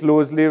very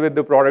closely with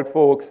the product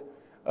folks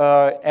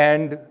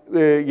and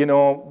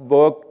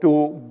work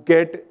to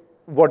get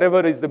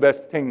whatever is the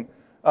best thing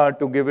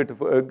to give it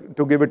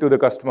to the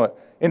customer.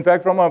 In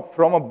fact, from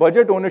a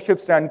budget ownership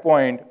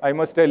standpoint, I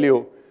must tell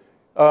you,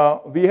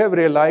 we have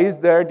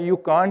realized that you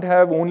can't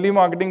have only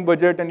marketing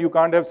budget, and you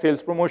can't have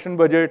sales promotion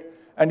budget,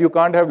 and you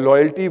can't have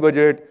loyalty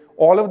budget.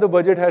 All of the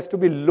budget has to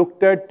be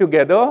looked at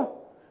together,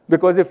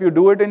 because if you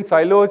do it in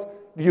silos,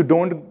 you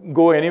don't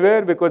go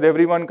anywhere, because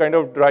everyone kind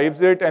of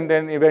drives it, and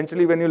then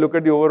eventually when you look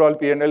at the overall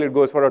P&L, it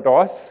goes for a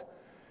toss.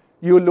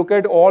 You look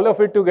at all of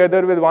it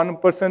together with one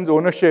person's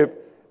ownership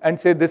and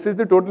say, this is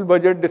the total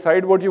budget,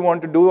 decide what you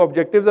want to do.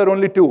 Objectives are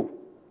only two.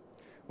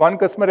 One,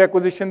 customer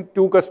acquisition,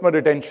 two, customer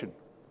retention.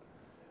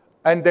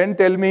 And then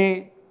tell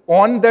me,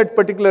 on that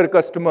particular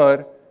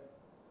customer,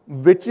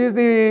 which is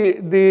the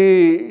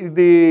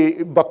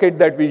bucket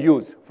that we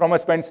use from a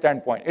spend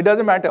standpoint. It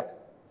doesn't matter,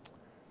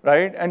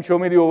 right? And show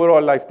me the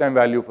overall lifetime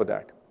value for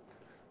that,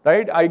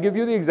 right? I give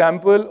you the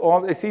example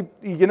of,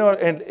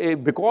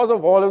 because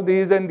of all of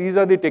these, and these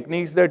are the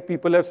techniques that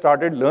people have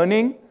started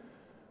learning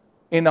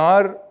in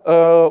our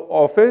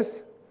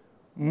office.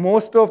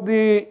 Most of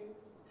the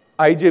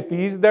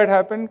IJPs that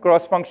happen,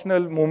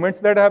 cross-functional movements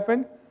that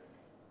happen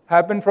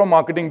from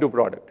marketing to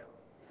product.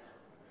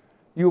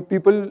 You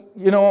people,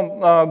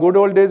 good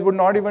old days would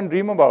not even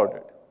dream about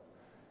it.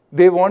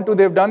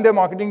 They've done their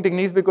marketing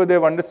techniques because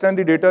they've understood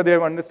the data,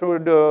 they've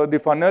understood the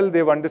funnel,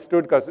 they've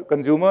understood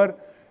consumer.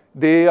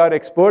 They are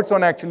experts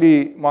on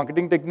actually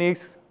marketing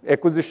techniques,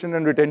 acquisition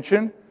and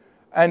retention.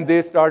 And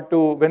they start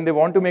to, when they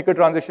want to make a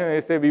transition,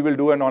 they say, we will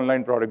do an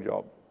online product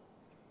job.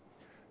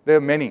 There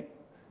are many.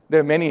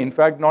 There are many. In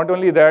fact, not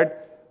only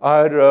that,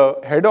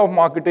 our head of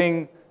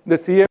marketing, the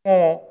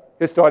CMO,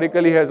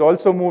 historically has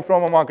also moved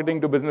from a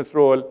marketing to business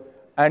role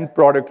and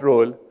product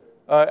role.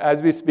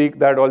 As we speak,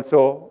 that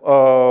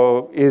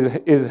also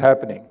is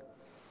happening.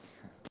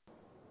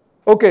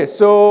 Okay,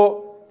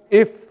 so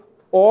if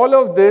all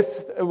of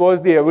this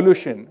was the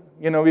evolution,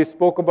 we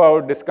spoke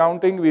about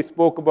discounting, we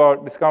spoke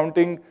about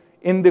discounting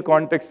in the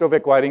context of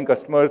acquiring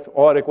customers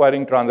or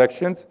acquiring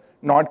transactions,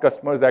 not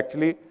customers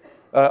actually,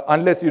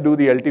 unless you do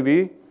the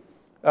LTV.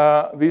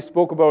 We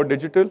spoke about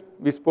digital,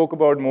 we spoke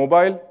about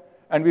mobile,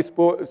 and we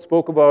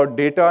spoke about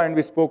data, and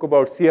we spoke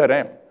about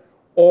CRM.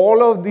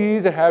 All of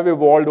these have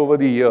evolved over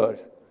the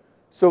years.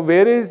 So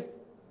where is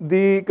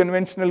the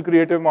conventional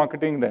creative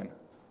marketing then?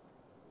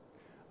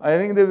 I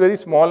think there's a very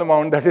small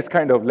amount that is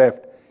kind of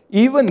left.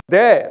 Even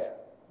there,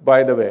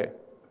 by the way,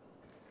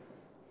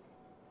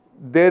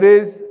 there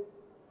is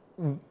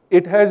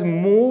it has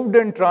moved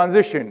and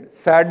transitioned,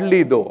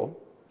 sadly though,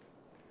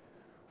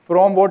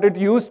 from what it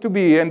used to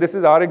be, and this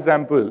is our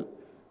example.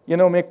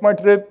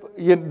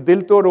 MakeMyTrip,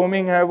 Dil To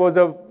Roaming Hai was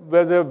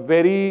a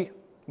very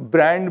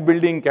brand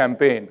building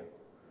campaign.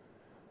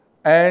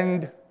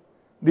 And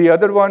the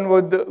other one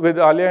with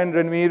Alia and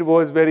Ranveer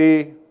was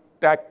very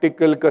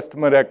tactical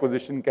customer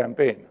acquisition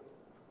campaign.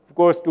 Of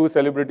course, two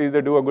celebrities,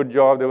 they do a good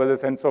job. There was a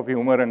sense of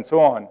humor and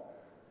so on.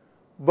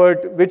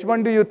 But which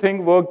one do you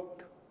think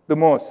worked the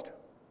most?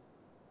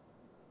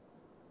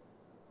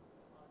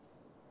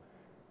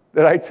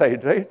 The right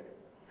side, right?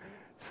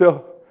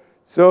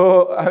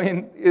 So I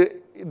mean,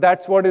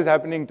 that's what is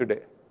happening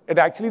today. It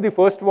actually, the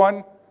first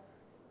one,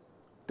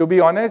 to be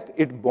honest,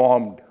 it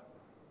bombed.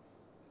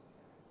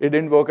 It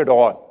didn't work at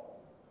all.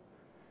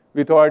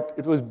 We thought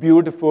it was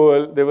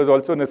beautiful. There was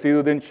also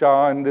Nasiruddin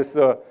Shah and this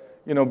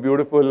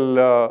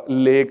beautiful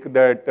lake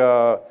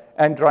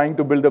and trying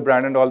to build the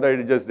brand and all that.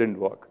 It just didn't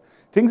work.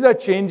 Things are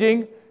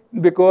changing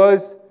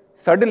because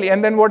suddenly,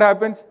 and then what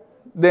happens?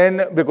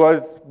 Then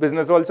because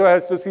business also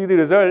has to see the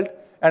result,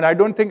 and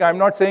I'm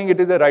not saying it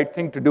is the right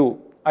thing to do.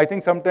 I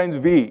think sometimes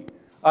we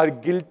are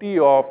guilty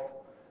of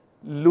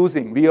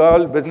losing. We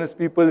all, business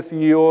people,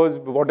 CEOs,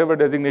 whatever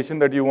designation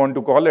that you want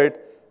to call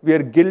it, we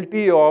are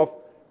guilty of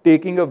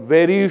taking a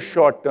very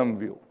short-term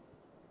view.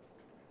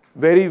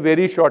 Very,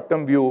 very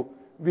short-term view.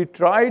 We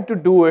try to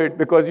do it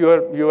because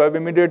you have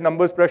immediate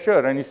numbers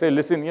pressure, and you say,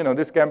 listen,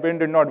 this campaign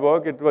did not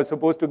work. It was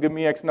supposed to give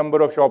me X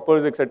number of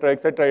shoppers, et cetera,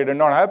 et cetera. It did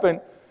not happen.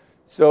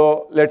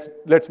 So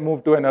let's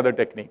move to another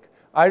technique.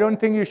 I don't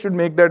think you should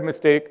make that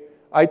mistake.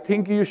 I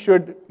think you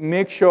should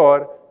make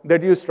sure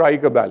that you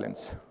strike a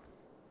balance.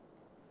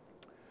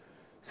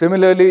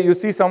 Similarly, you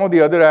see some of the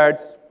other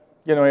ads,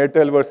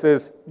 Airtel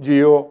versus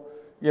Jio,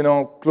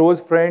 close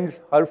friends,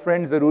 Har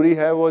Friend Zaruri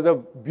Hai was a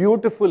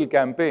beautiful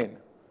campaign.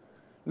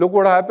 Look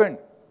what happened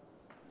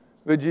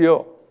with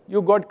Jio.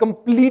 You got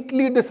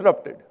completely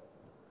disrupted.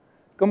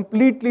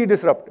 Completely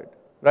disrupted,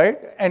 right?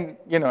 And,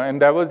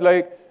 and that was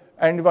like,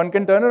 and one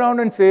can turn around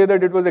and say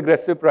that it was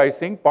aggressive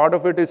pricing. Part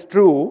of it is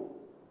true,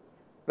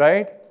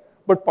 right?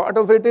 But part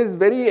of it is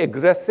very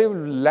aggressive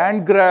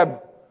land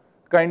grab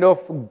kind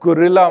of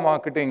guerrilla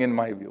marketing in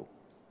my view,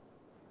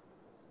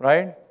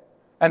 right?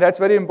 And that's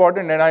very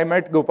important. And I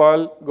met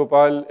Gopal.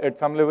 Gopal, at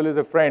some level, is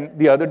a friend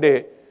the other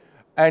day.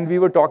 And we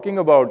were talking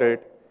about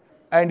it.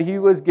 And he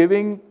was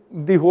giving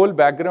the whole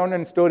background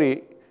and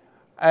story.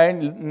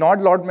 And not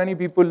a lot many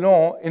people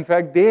know. In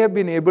fact, they have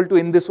been able to,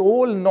 in this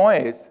whole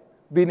noise,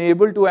 been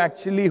able to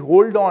actually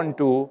hold on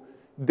to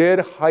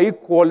their high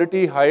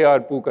quality, high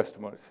ARPU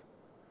customers.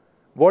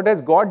 What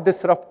has got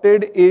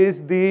disrupted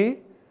is the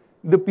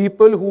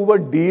people who were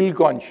deal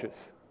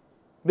conscious.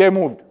 They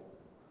moved.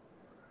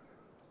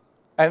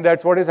 And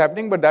that's what is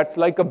happening, but that's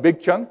like a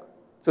big chunk.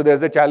 So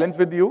there's a challenge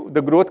with you.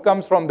 The growth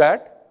comes from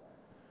that.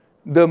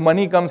 The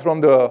money comes from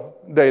the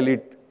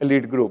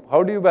elite group.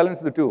 How do you balance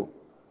the two?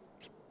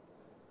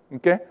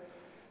 Okay?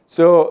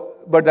 So,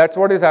 but that's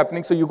what is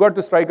happening. So you got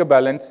to strike a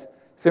balance.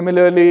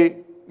 Similarly,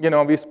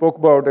 we spoke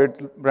about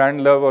it,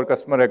 brand love or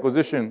customer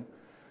acquisition.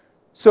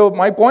 So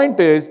my point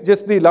is,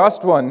 just the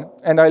last one,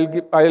 and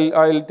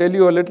I'll tell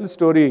you a little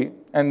story,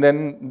 and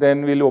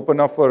then we'll open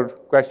up for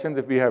questions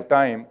if we have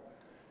time.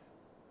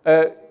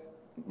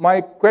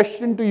 My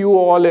question to you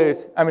all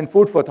is,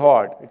 food for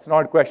thought, it's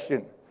not a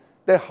question,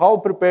 that how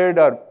prepared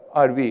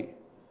are we?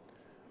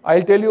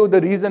 I'll tell you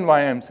the reason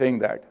why I'm saying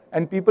that.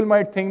 And people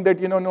might think that,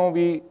 no,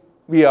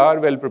 we are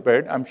well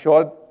prepared. I'm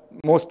sure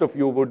most of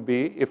you would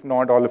be, if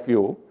not all of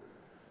you.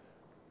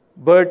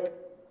 But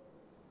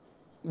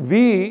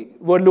we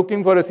were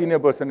looking for a senior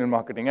person in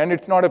marketing, and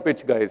it's not a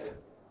pitch, guys.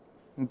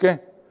 Okay?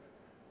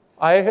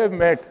 I have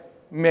met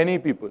many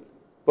people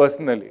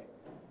personally.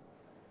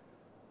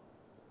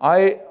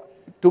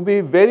 To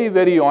be very,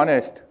 very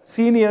honest,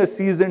 senior,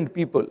 seasoned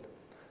people,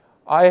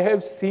 I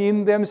have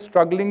seen them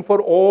struggling for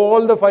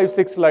all the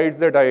 5-6 slides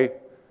that I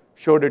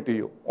showed it to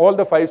you, all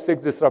the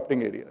 5-6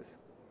 disrupting areas.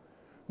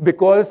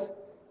 Because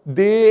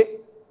they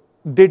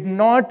did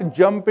not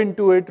jump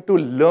into it to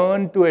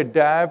learn, to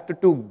adapt,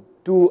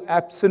 to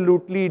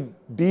absolutely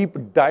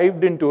deep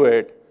dived into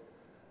it,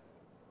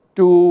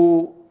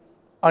 to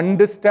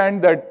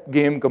understand that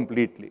game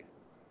completely.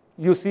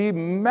 You see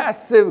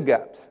massive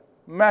gaps,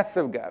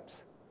 massive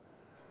gaps.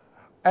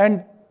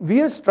 And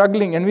we are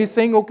struggling, and we're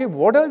saying, okay,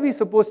 what are we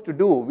supposed to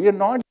do? We are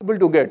not able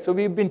to get. So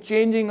we've been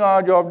changing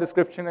our job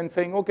description and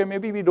saying, okay,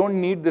 maybe we don't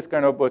need this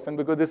kind of person,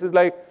 because this is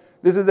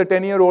a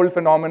 10-year-old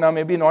phenomena,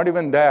 maybe not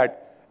even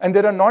that. And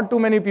there are not too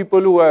many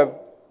people who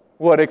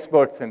are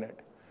experts in it.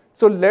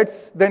 So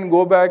let's then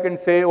go back and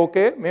say,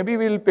 okay, maybe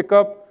we'll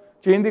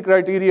change the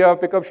criteria,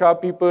 pick up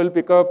sharp people,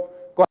 pick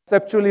up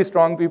conceptually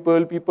strong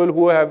people, people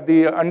who have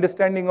the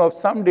understanding of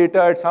some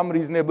data at some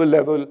reasonable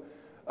level,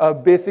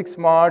 basic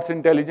smarts,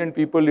 intelligent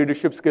people,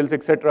 leadership skills,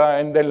 etc.,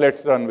 and then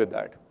let's run with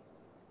that.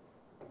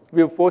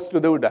 We are forced to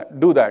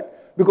do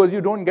that because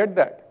you don't get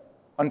that,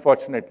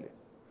 unfortunately.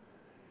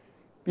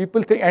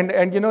 People think,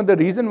 and the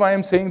reason why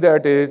I'm saying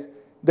that is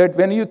that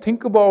when you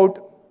think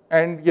about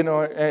and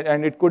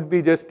and it could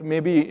be just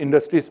maybe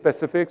industry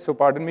specific, so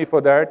pardon me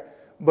for that,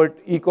 but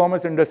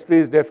e-commerce industry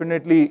is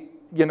definitely,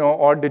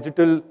 or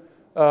digital,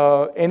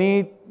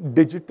 any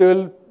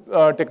digital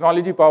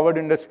technology-powered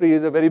industry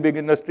is a very big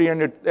industry,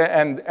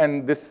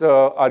 and this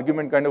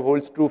argument kind of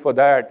holds true for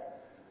that.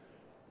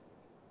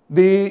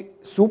 The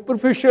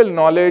superficial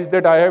knowledge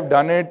that I have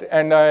done it,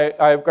 and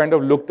I've kind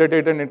of looked at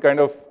it, and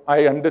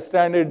I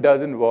understand it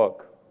doesn't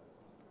work.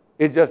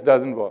 It just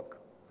doesn't work.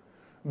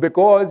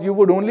 Because you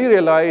would only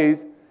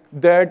realize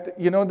that,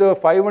 the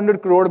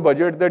 500 crore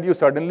budget that you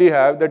suddenly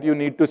have that you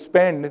need to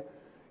spend,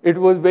 it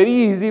was very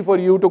easy for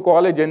you to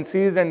call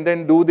agencies and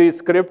then do the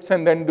scripts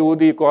and then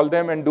call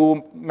them and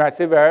do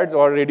massive ads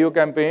or radio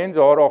campaigns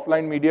or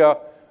offline media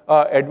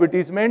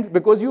advertisements,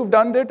 because you've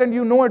done that and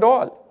you know it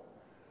all.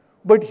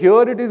 But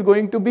here it is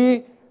going to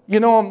be,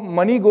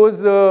 money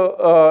goes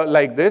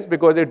like this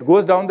because it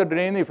goes down the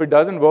drain if it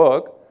doesn't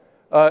work,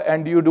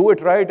 and you do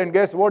it right, and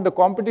guess what? The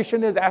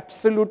competition is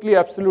absolutely,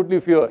 absolutely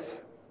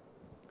fierce.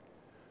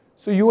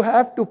 So you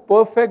have to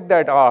perfect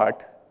that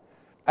art,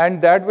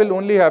 and that will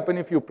only happen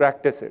if you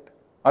practice it.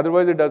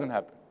 Otherwise, it doesn't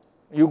happen.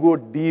 You go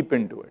deep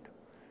into it.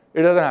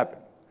 It doesn't happen.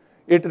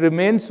 It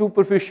remains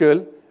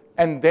superficial,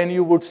 and then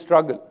you would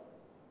struggle.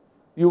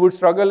 You would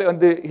struggle. In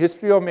the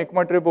history of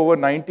MakeMyTrip over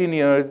 19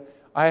 years,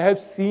 I have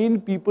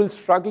seen people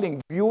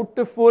struggling,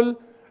 beautiful,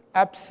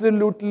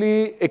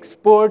 absolutely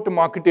expert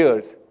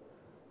marketers,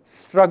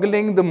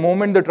 struggling the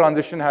moment the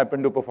transition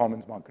happened to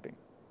performance marketing.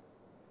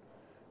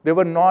 They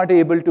were not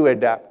able to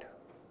adapt.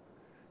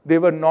 They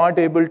were not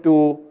able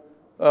to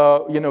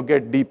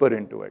get deeper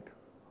into it.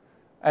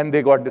 And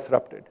they got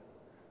disrupted.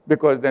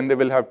 Because then they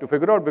will have to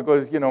figure out,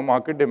 because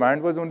market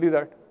demand was only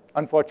that,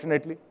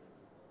 unfortunately,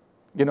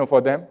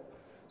 for them.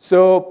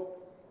 So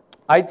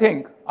I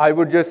think I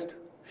would just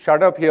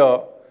shut up here.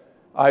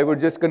 I would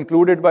just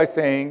conclude it by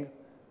saying,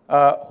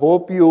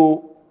 hope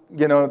you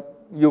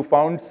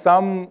found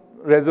some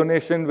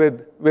resonation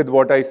with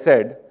what I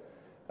said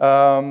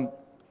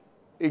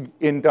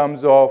in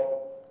terms of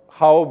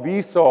how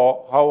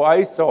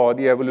I saw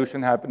the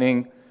evolution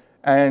happening,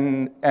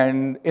 and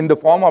in the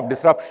form of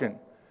disruption.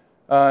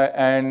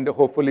 And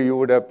hopefully you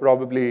would have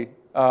probably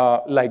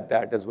liked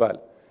that as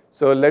well.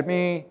 So let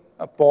me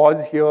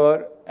pause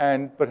here,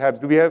 and perhaps,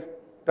 do we have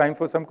time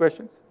for some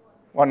questions?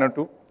 One or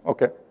two?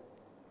 Okay.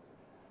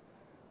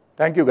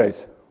 Thank you,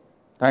 guys.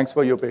 Thanks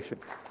for your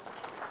patience.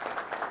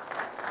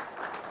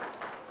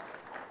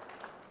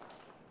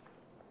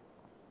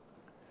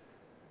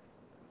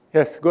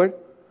 Yes, good.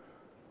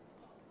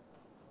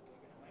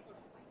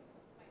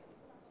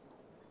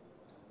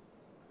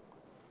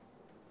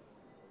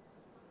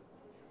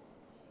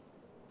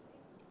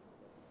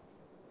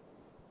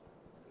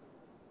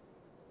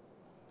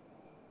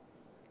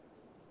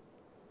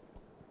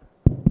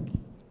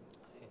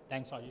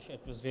 Thanks, Rajesh.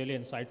 It was really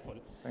insightful.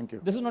 Thank you.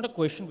 This is not a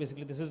question,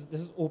 basically. This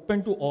is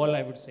open to all,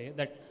 I would say,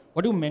 that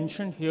what you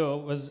mentioned here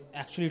was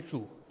actually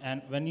true.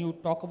 And when you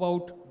talk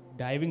about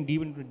diving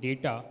deep into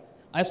data,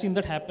 I've seen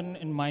that happen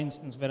in my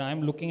instance, where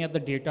I'm looking at the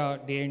data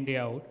day in, day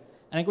out,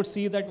 and I could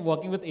see that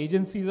working with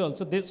agencies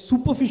also, they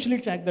superficially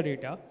track the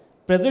data,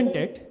 present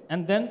it,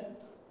 and then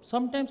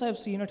sometimes I've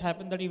seen it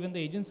happen that even the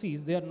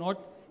agencies, they are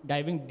not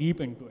diving deep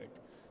into it.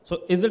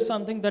 So is it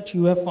something that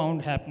you have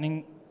found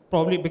happening,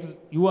 probably because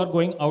you are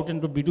going out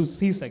into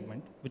B2C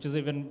segment, which is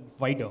even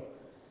wider?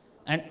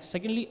 And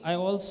secondly, I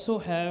also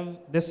have,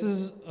 this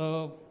is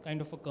a kind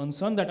of a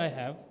concern that I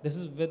have, this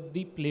is with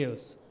the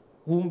players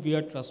whom we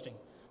are trusting.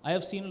 I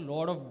have seen a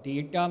lot of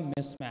data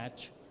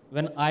mismatch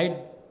when I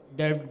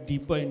delved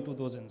deeper into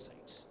those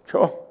insights.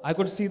 Sure. I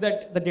could see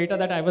that the data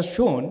that I was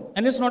shown,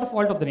 and it's not a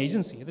fault of the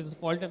agency, it is a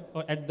fault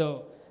at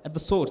the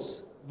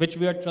source, which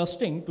we are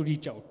trusting to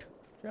reach out.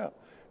 Yeah.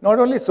 Not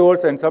only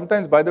source, and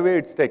sometimes, by the way,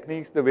 it's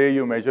techniques, the way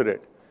you measure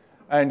it.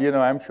 And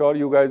I'm sure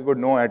you guys would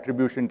know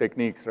attribution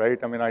techniques,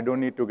 right? I mean, I don't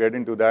need to get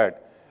into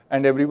that.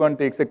 And everyone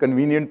takes a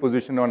convenient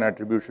position on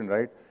attribution,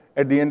 right?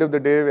 At the end of the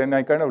day, when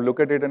I kind of look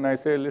at it and I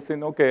say,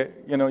 listen, okay,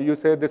 you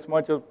say this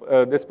much of,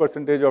 this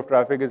percentage of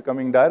traffic is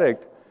coming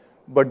direct,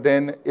 but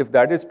then if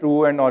that is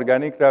true and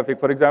organic traffic,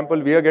 for example,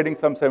 we are getting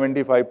some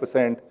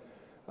 75%,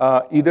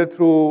 either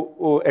through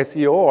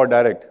SEO or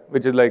direct,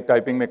 which is like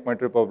typing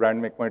MakeMyTrip or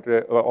brand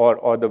MakeMyTrip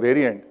or the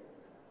variant,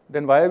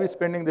 then why are we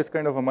spending this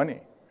kind of a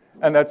money?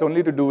 And that's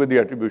only to do with the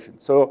attribution.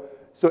 So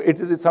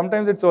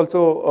sometimes it's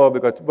also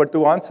because, but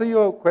to answer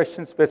your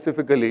question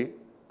specifically,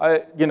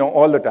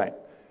 all the time,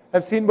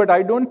 I've seen, but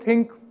I don't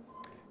think,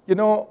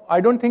 I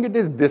don't think it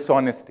is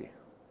dishonesty.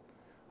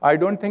 I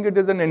don't think it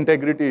is an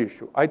integrity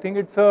issue. I think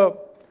it's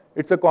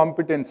a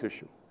competence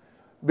issue.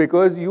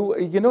 Because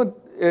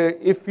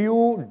if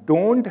you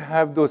don't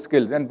have those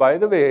skills, and by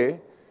the way,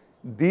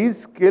 these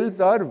skills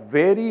are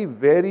very,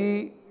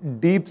 very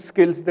deep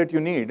skills that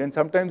you need, and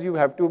sometimes you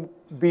have to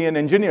be an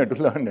engineer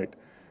to learn it,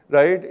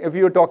 right? If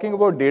you're talking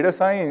about data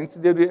science,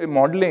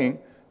 modeling,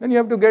 then you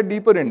have to get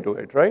deeper into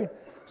it, right?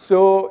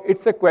 So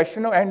it's a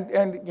question of,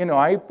 and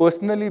I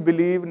personally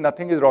believe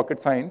nothing is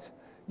rocket science.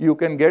 You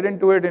can get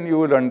into it and you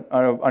will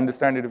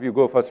understand it if you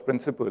go first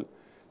principle.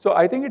 So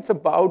I think it's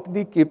about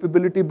the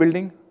capability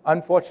building.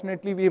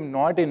 Unfortunately, we have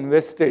not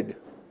invested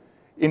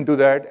into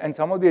that. And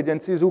some of the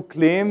agencies who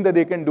claim that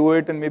they can do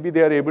it, and maybe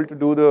they are able to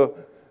do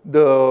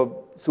the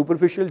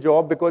superficial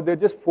job because they're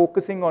just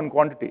focusing on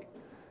quantity.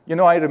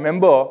 I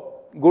remember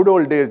good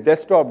old days,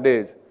 desktop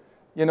days.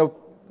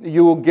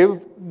 You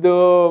give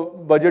the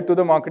budget to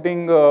the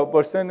marketing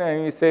person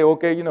and you say,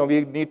 okay,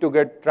 we need to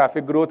get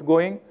traffic growth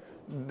going.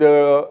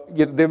 There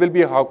will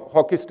be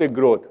hockey stick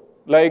growth,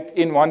 like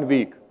in 1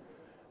 week.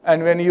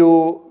 And when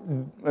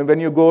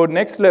you go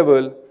next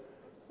level,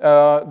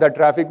 the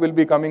traffic will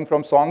be coming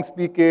from songs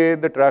PK,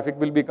 the traffic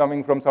will be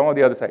coming from some of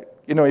the other side,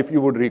 if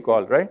you would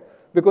recall, right?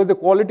 Because the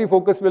quality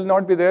focus will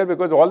not be there,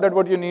 because all that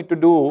what you need to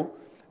do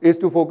is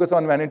to focus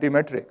on vanity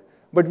metric.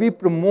 But we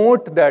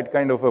promote that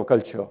kind of a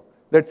culture.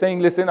 That's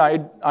saying, listen,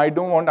 I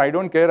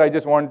don't care, I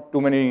just want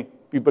too many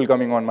people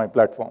coming on my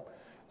platform.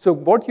 So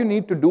what you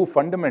need to do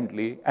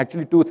fundamentally,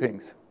 actually 2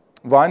 things.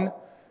 One,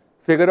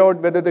 figure out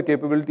whether the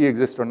capability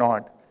exists or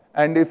not.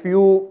 And if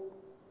you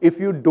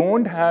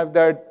don't have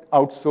that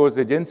outsourced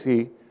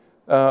agency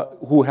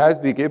who has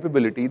the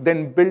capability,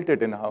 then build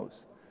it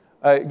in-house.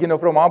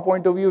 From our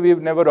point of view,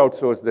 we've never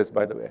outsourced this,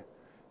 by the way,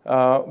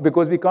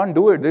 because we can't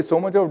do it. There's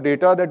so much of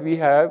data that we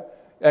have.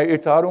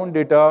 It's our own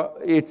data.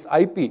 It's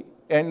IP.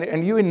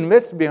 And you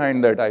invest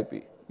behind that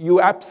IP.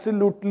 You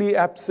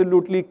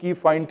absolutely keep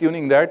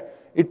fine-tuning that.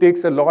 It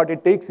takes a lot.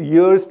 It takes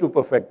years to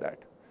perfect that.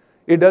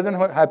 It doesn't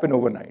happen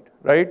overnight,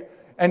 right?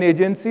 And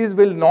agencies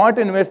will not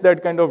invest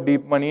that kind of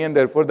deep money, and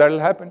therefore that will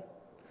happen,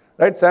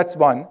 right? So that's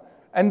one.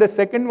 And the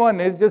second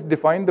one is just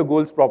define the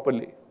goals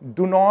properly.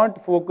 Do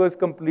not focus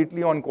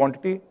completely on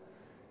quantity.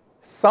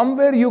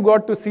 Somewhere you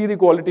got to see the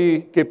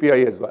quality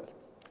KPI as well.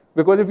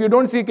 Because if you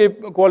don't see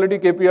quality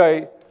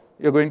KPI,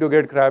 you're going to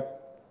get crap.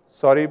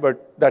 Sorry,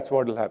 but that's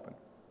what will happen.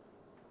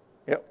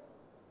 Yeah.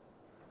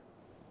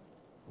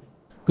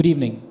 Good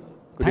evening.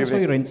 Good Thanks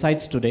evening. for your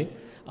insights today.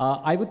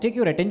 I would take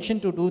your attention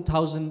to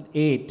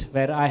 2008,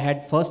 where I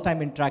had first time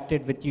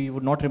interacted with you. You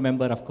would not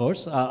remember, of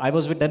course. I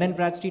was with Dun &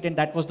 Bradstreet, and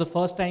that was the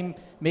first time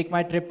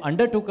MakeMyTrip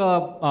undertook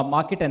a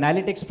market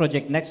analytics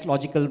project, next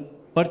logical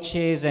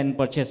purchase and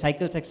purchase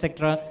cycles,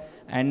 etc.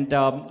 And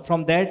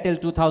from there till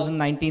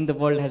 2019, the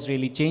world has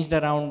really changed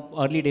around,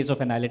 early days of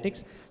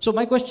analytics. So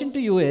my question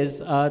to you is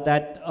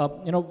that,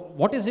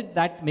 what is it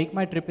that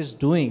MakeMyTrip is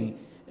doing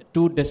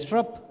to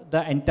disrupt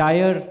the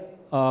entire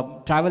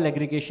travel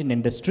aggregation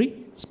industry,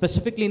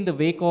 specifically in the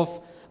wake of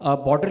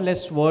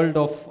borderless world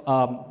of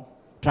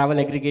travel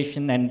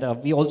aggregation, and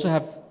we also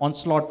have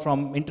onslaught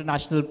from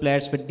international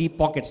players with deep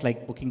pockets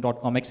like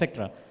Booking.com,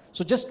 etc.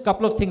 So just a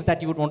couple of things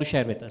that you would want to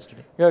share with us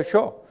today. Yeah,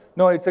 sure.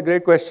 No, it's a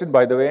great question,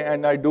 by the way,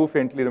 and I do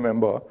faintly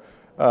remember.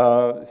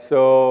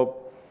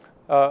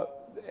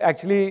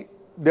 Actually,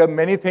 there are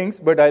many things,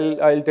 but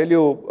I'll tell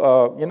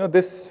you,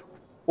 this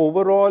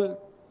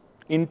overall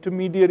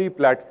intermediary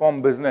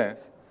platform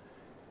business,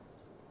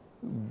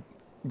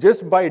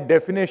 just by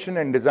definition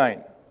and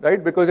design,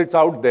 right? Because it's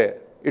out there.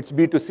 It's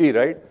B2C,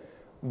 right?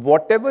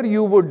 Whatever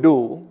you would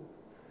do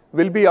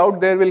will be out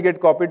there, will get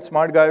copied.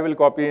 Smart guy will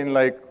copy in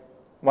like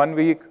 1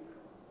 week.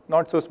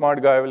 Not so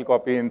smart guy will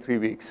copy in 3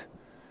 weeks.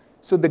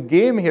 So the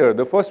game here,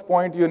 the first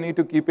point you need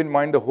to keep in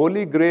mind, the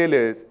holy grail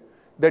is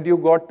that you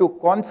got to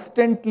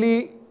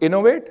constantly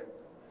innovate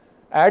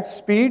at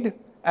speed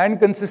and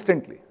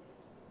consistently.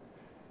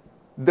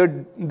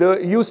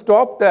 You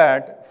stop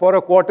that, for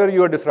a quarter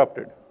you are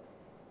disrupted,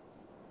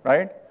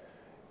 right?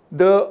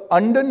 The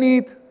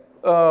underneath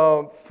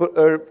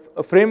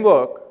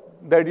framework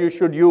that you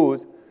should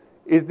use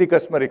is the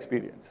customer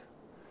experience.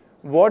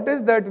 What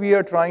is that we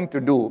are trying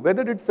to do?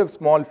 Whether it's a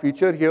small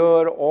feature here,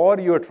 or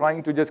you're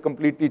trying to just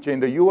completely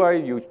change the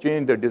UI, you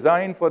change the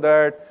design for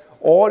that,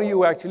 or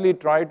you actually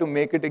try to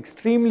make it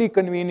extremely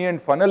convenient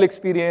funnel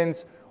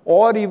experience,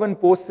 or even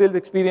post-sales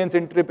experience,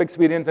 in-trip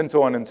experience, and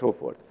so on and so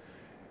forth.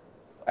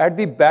 At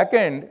the back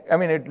end, I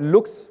mean, it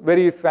looks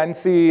very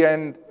fancy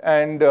and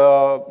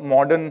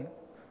modern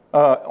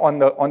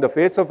on the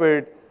face of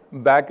it.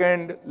 Back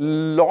end,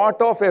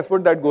 lot of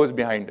effort that goes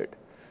behind it.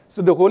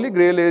 So the holy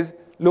grail is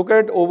look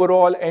at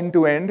overall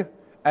end-to-end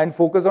and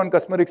focus on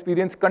customer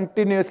experience,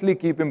 continuously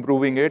keep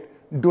improving it.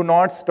 Do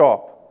not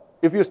stop.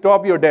 If you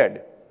stop, you're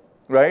dead,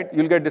 right?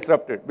 You'll get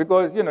disrupted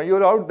because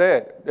you're out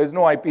there. There's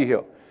no IP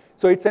here.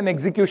 So it's an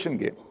execution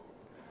game,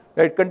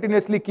 right?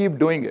 Continuously keep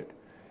doing it.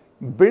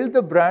 Build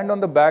the brand on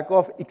the back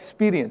of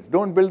experience.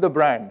 Don't build the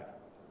brand.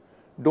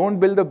 Don't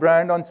build the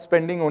brand on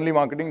spending only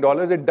marketing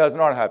dollars. It does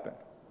not happen,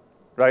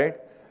 right?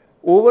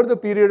 Over the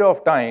period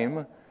of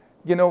time,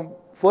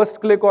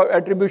 first click or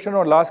attribution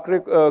or last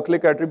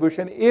click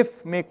attribution,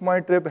 if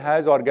MakeMyTrip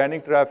has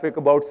organic traffic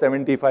about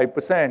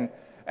 75%,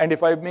 and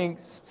if I make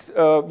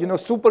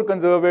super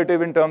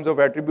conservative in terms of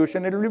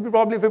attribution, it will be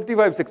probably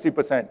 55,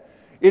 60%.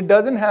 It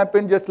doesn't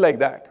happen just like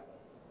that.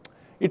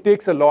 It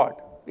takes a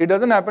lot. It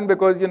doesn't happen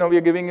because we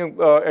are giving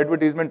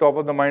advertisement top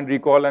of the mind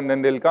recall and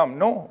then they'll come.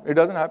 No, it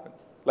doesn't happen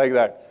like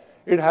that.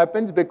 It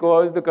happens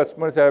because the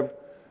customers have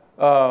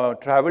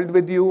traveled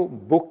with you,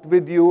 booked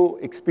with you,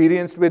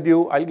 experienced with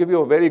you. I'll give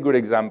you a very good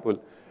example.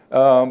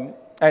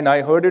 and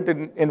I heard it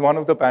in one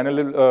of the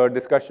panel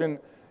discussion,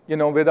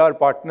 with our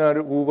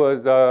partner who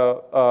was,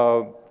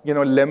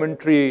 Lemon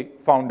Tree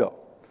founder.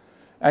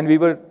 And we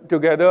were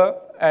together,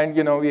 and,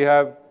 we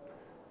have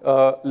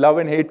love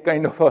and hate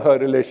kind of a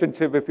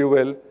relationship, if you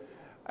will.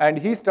 And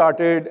he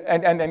started,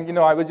 and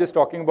I was just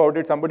talking about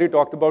it. Somebody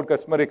talked about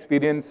customer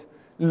experience,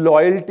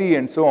 loyalty,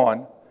 and so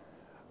on.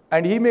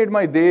 And he made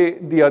my day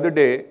the other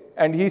day,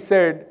 and he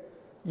said,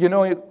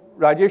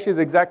 Rajesh is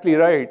exactly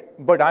right,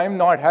 but I'm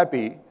not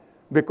happy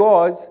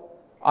because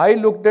I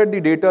looked at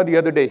the data the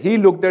other day. He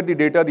looked at the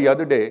data the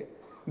other day.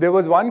 There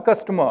was one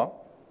customer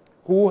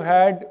who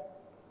had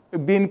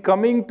been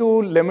coming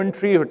to Lemon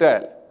Tree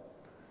Hotel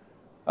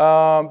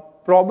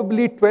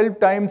probably 12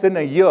 times in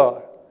a year.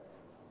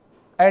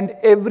 And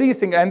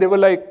and they were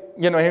like,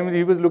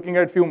 he was looking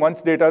at few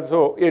months data,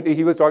 so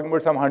he was talking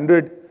about some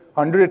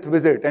 100th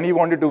visit, and he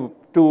wanted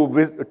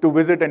to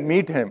visit and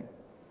meet him.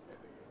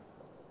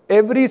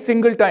 Every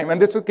single time,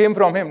 and this came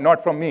from him,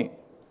 not from me,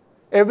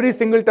 every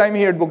single time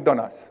he had booked on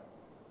us.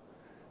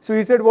 So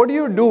he said, what do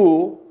you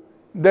do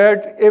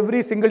that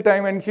every single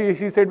time, and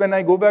he said, when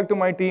I go back to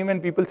my team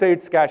and people say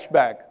it's cash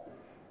back,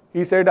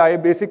 he said, I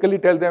basically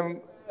tell them,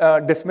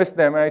 dismiss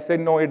them, and I said,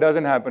 no, it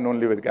doesn't happen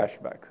only with cash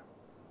back.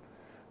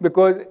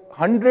 Because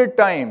 100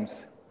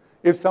 times,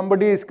 if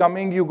somebody is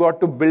coming, you got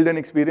to build an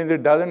experience.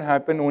 It doesn't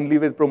happen only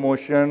with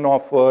promotion,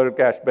 offer,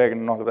 cashback,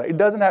 and all of that. It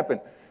doesn't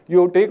happen.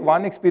 You take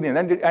one experience.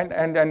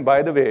 And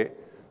by the way,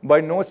 by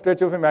no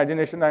stretch of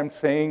imagination, I'm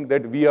saying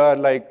that we are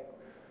like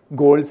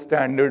gold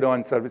standard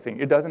on servicing.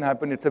 It doesn't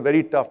happen. It's a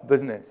very tough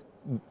business.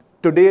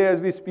 Today, as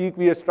we speak,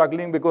 we are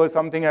struggling because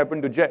something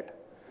happened to Jet.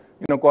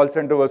 Call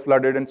center was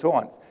flooded and so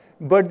on.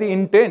 But the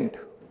intent,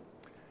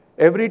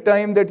 every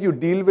time that you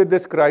deal with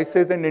this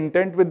crisis and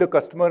intent with the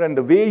customer and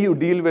the way you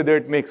deal with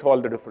it makes all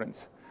the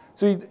difference.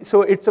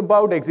 So it's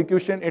about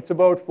execution. It's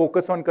about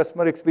focus on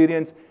customer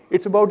experience.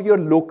 It's about your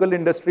local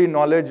industry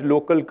knowledge,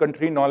 local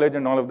country knowledge,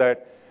 and all of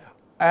that.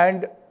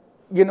 And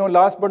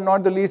last but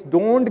not the least,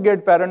 don't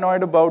get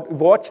paranoid about,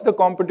 watch the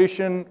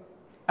competition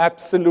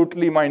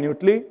absolutely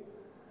minutely,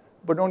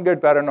 but don't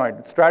get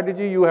paranoid.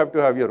 Strategy, you have to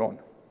have your own.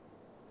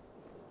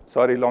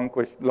 Sorry,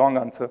 long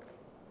answer.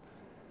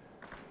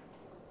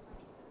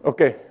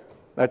 Okay,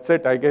 that's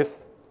it, I guess.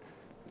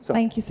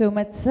 Thank you so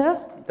much, sir.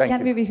 Thank Can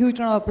you. we have a huge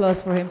round of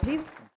applause for him, please?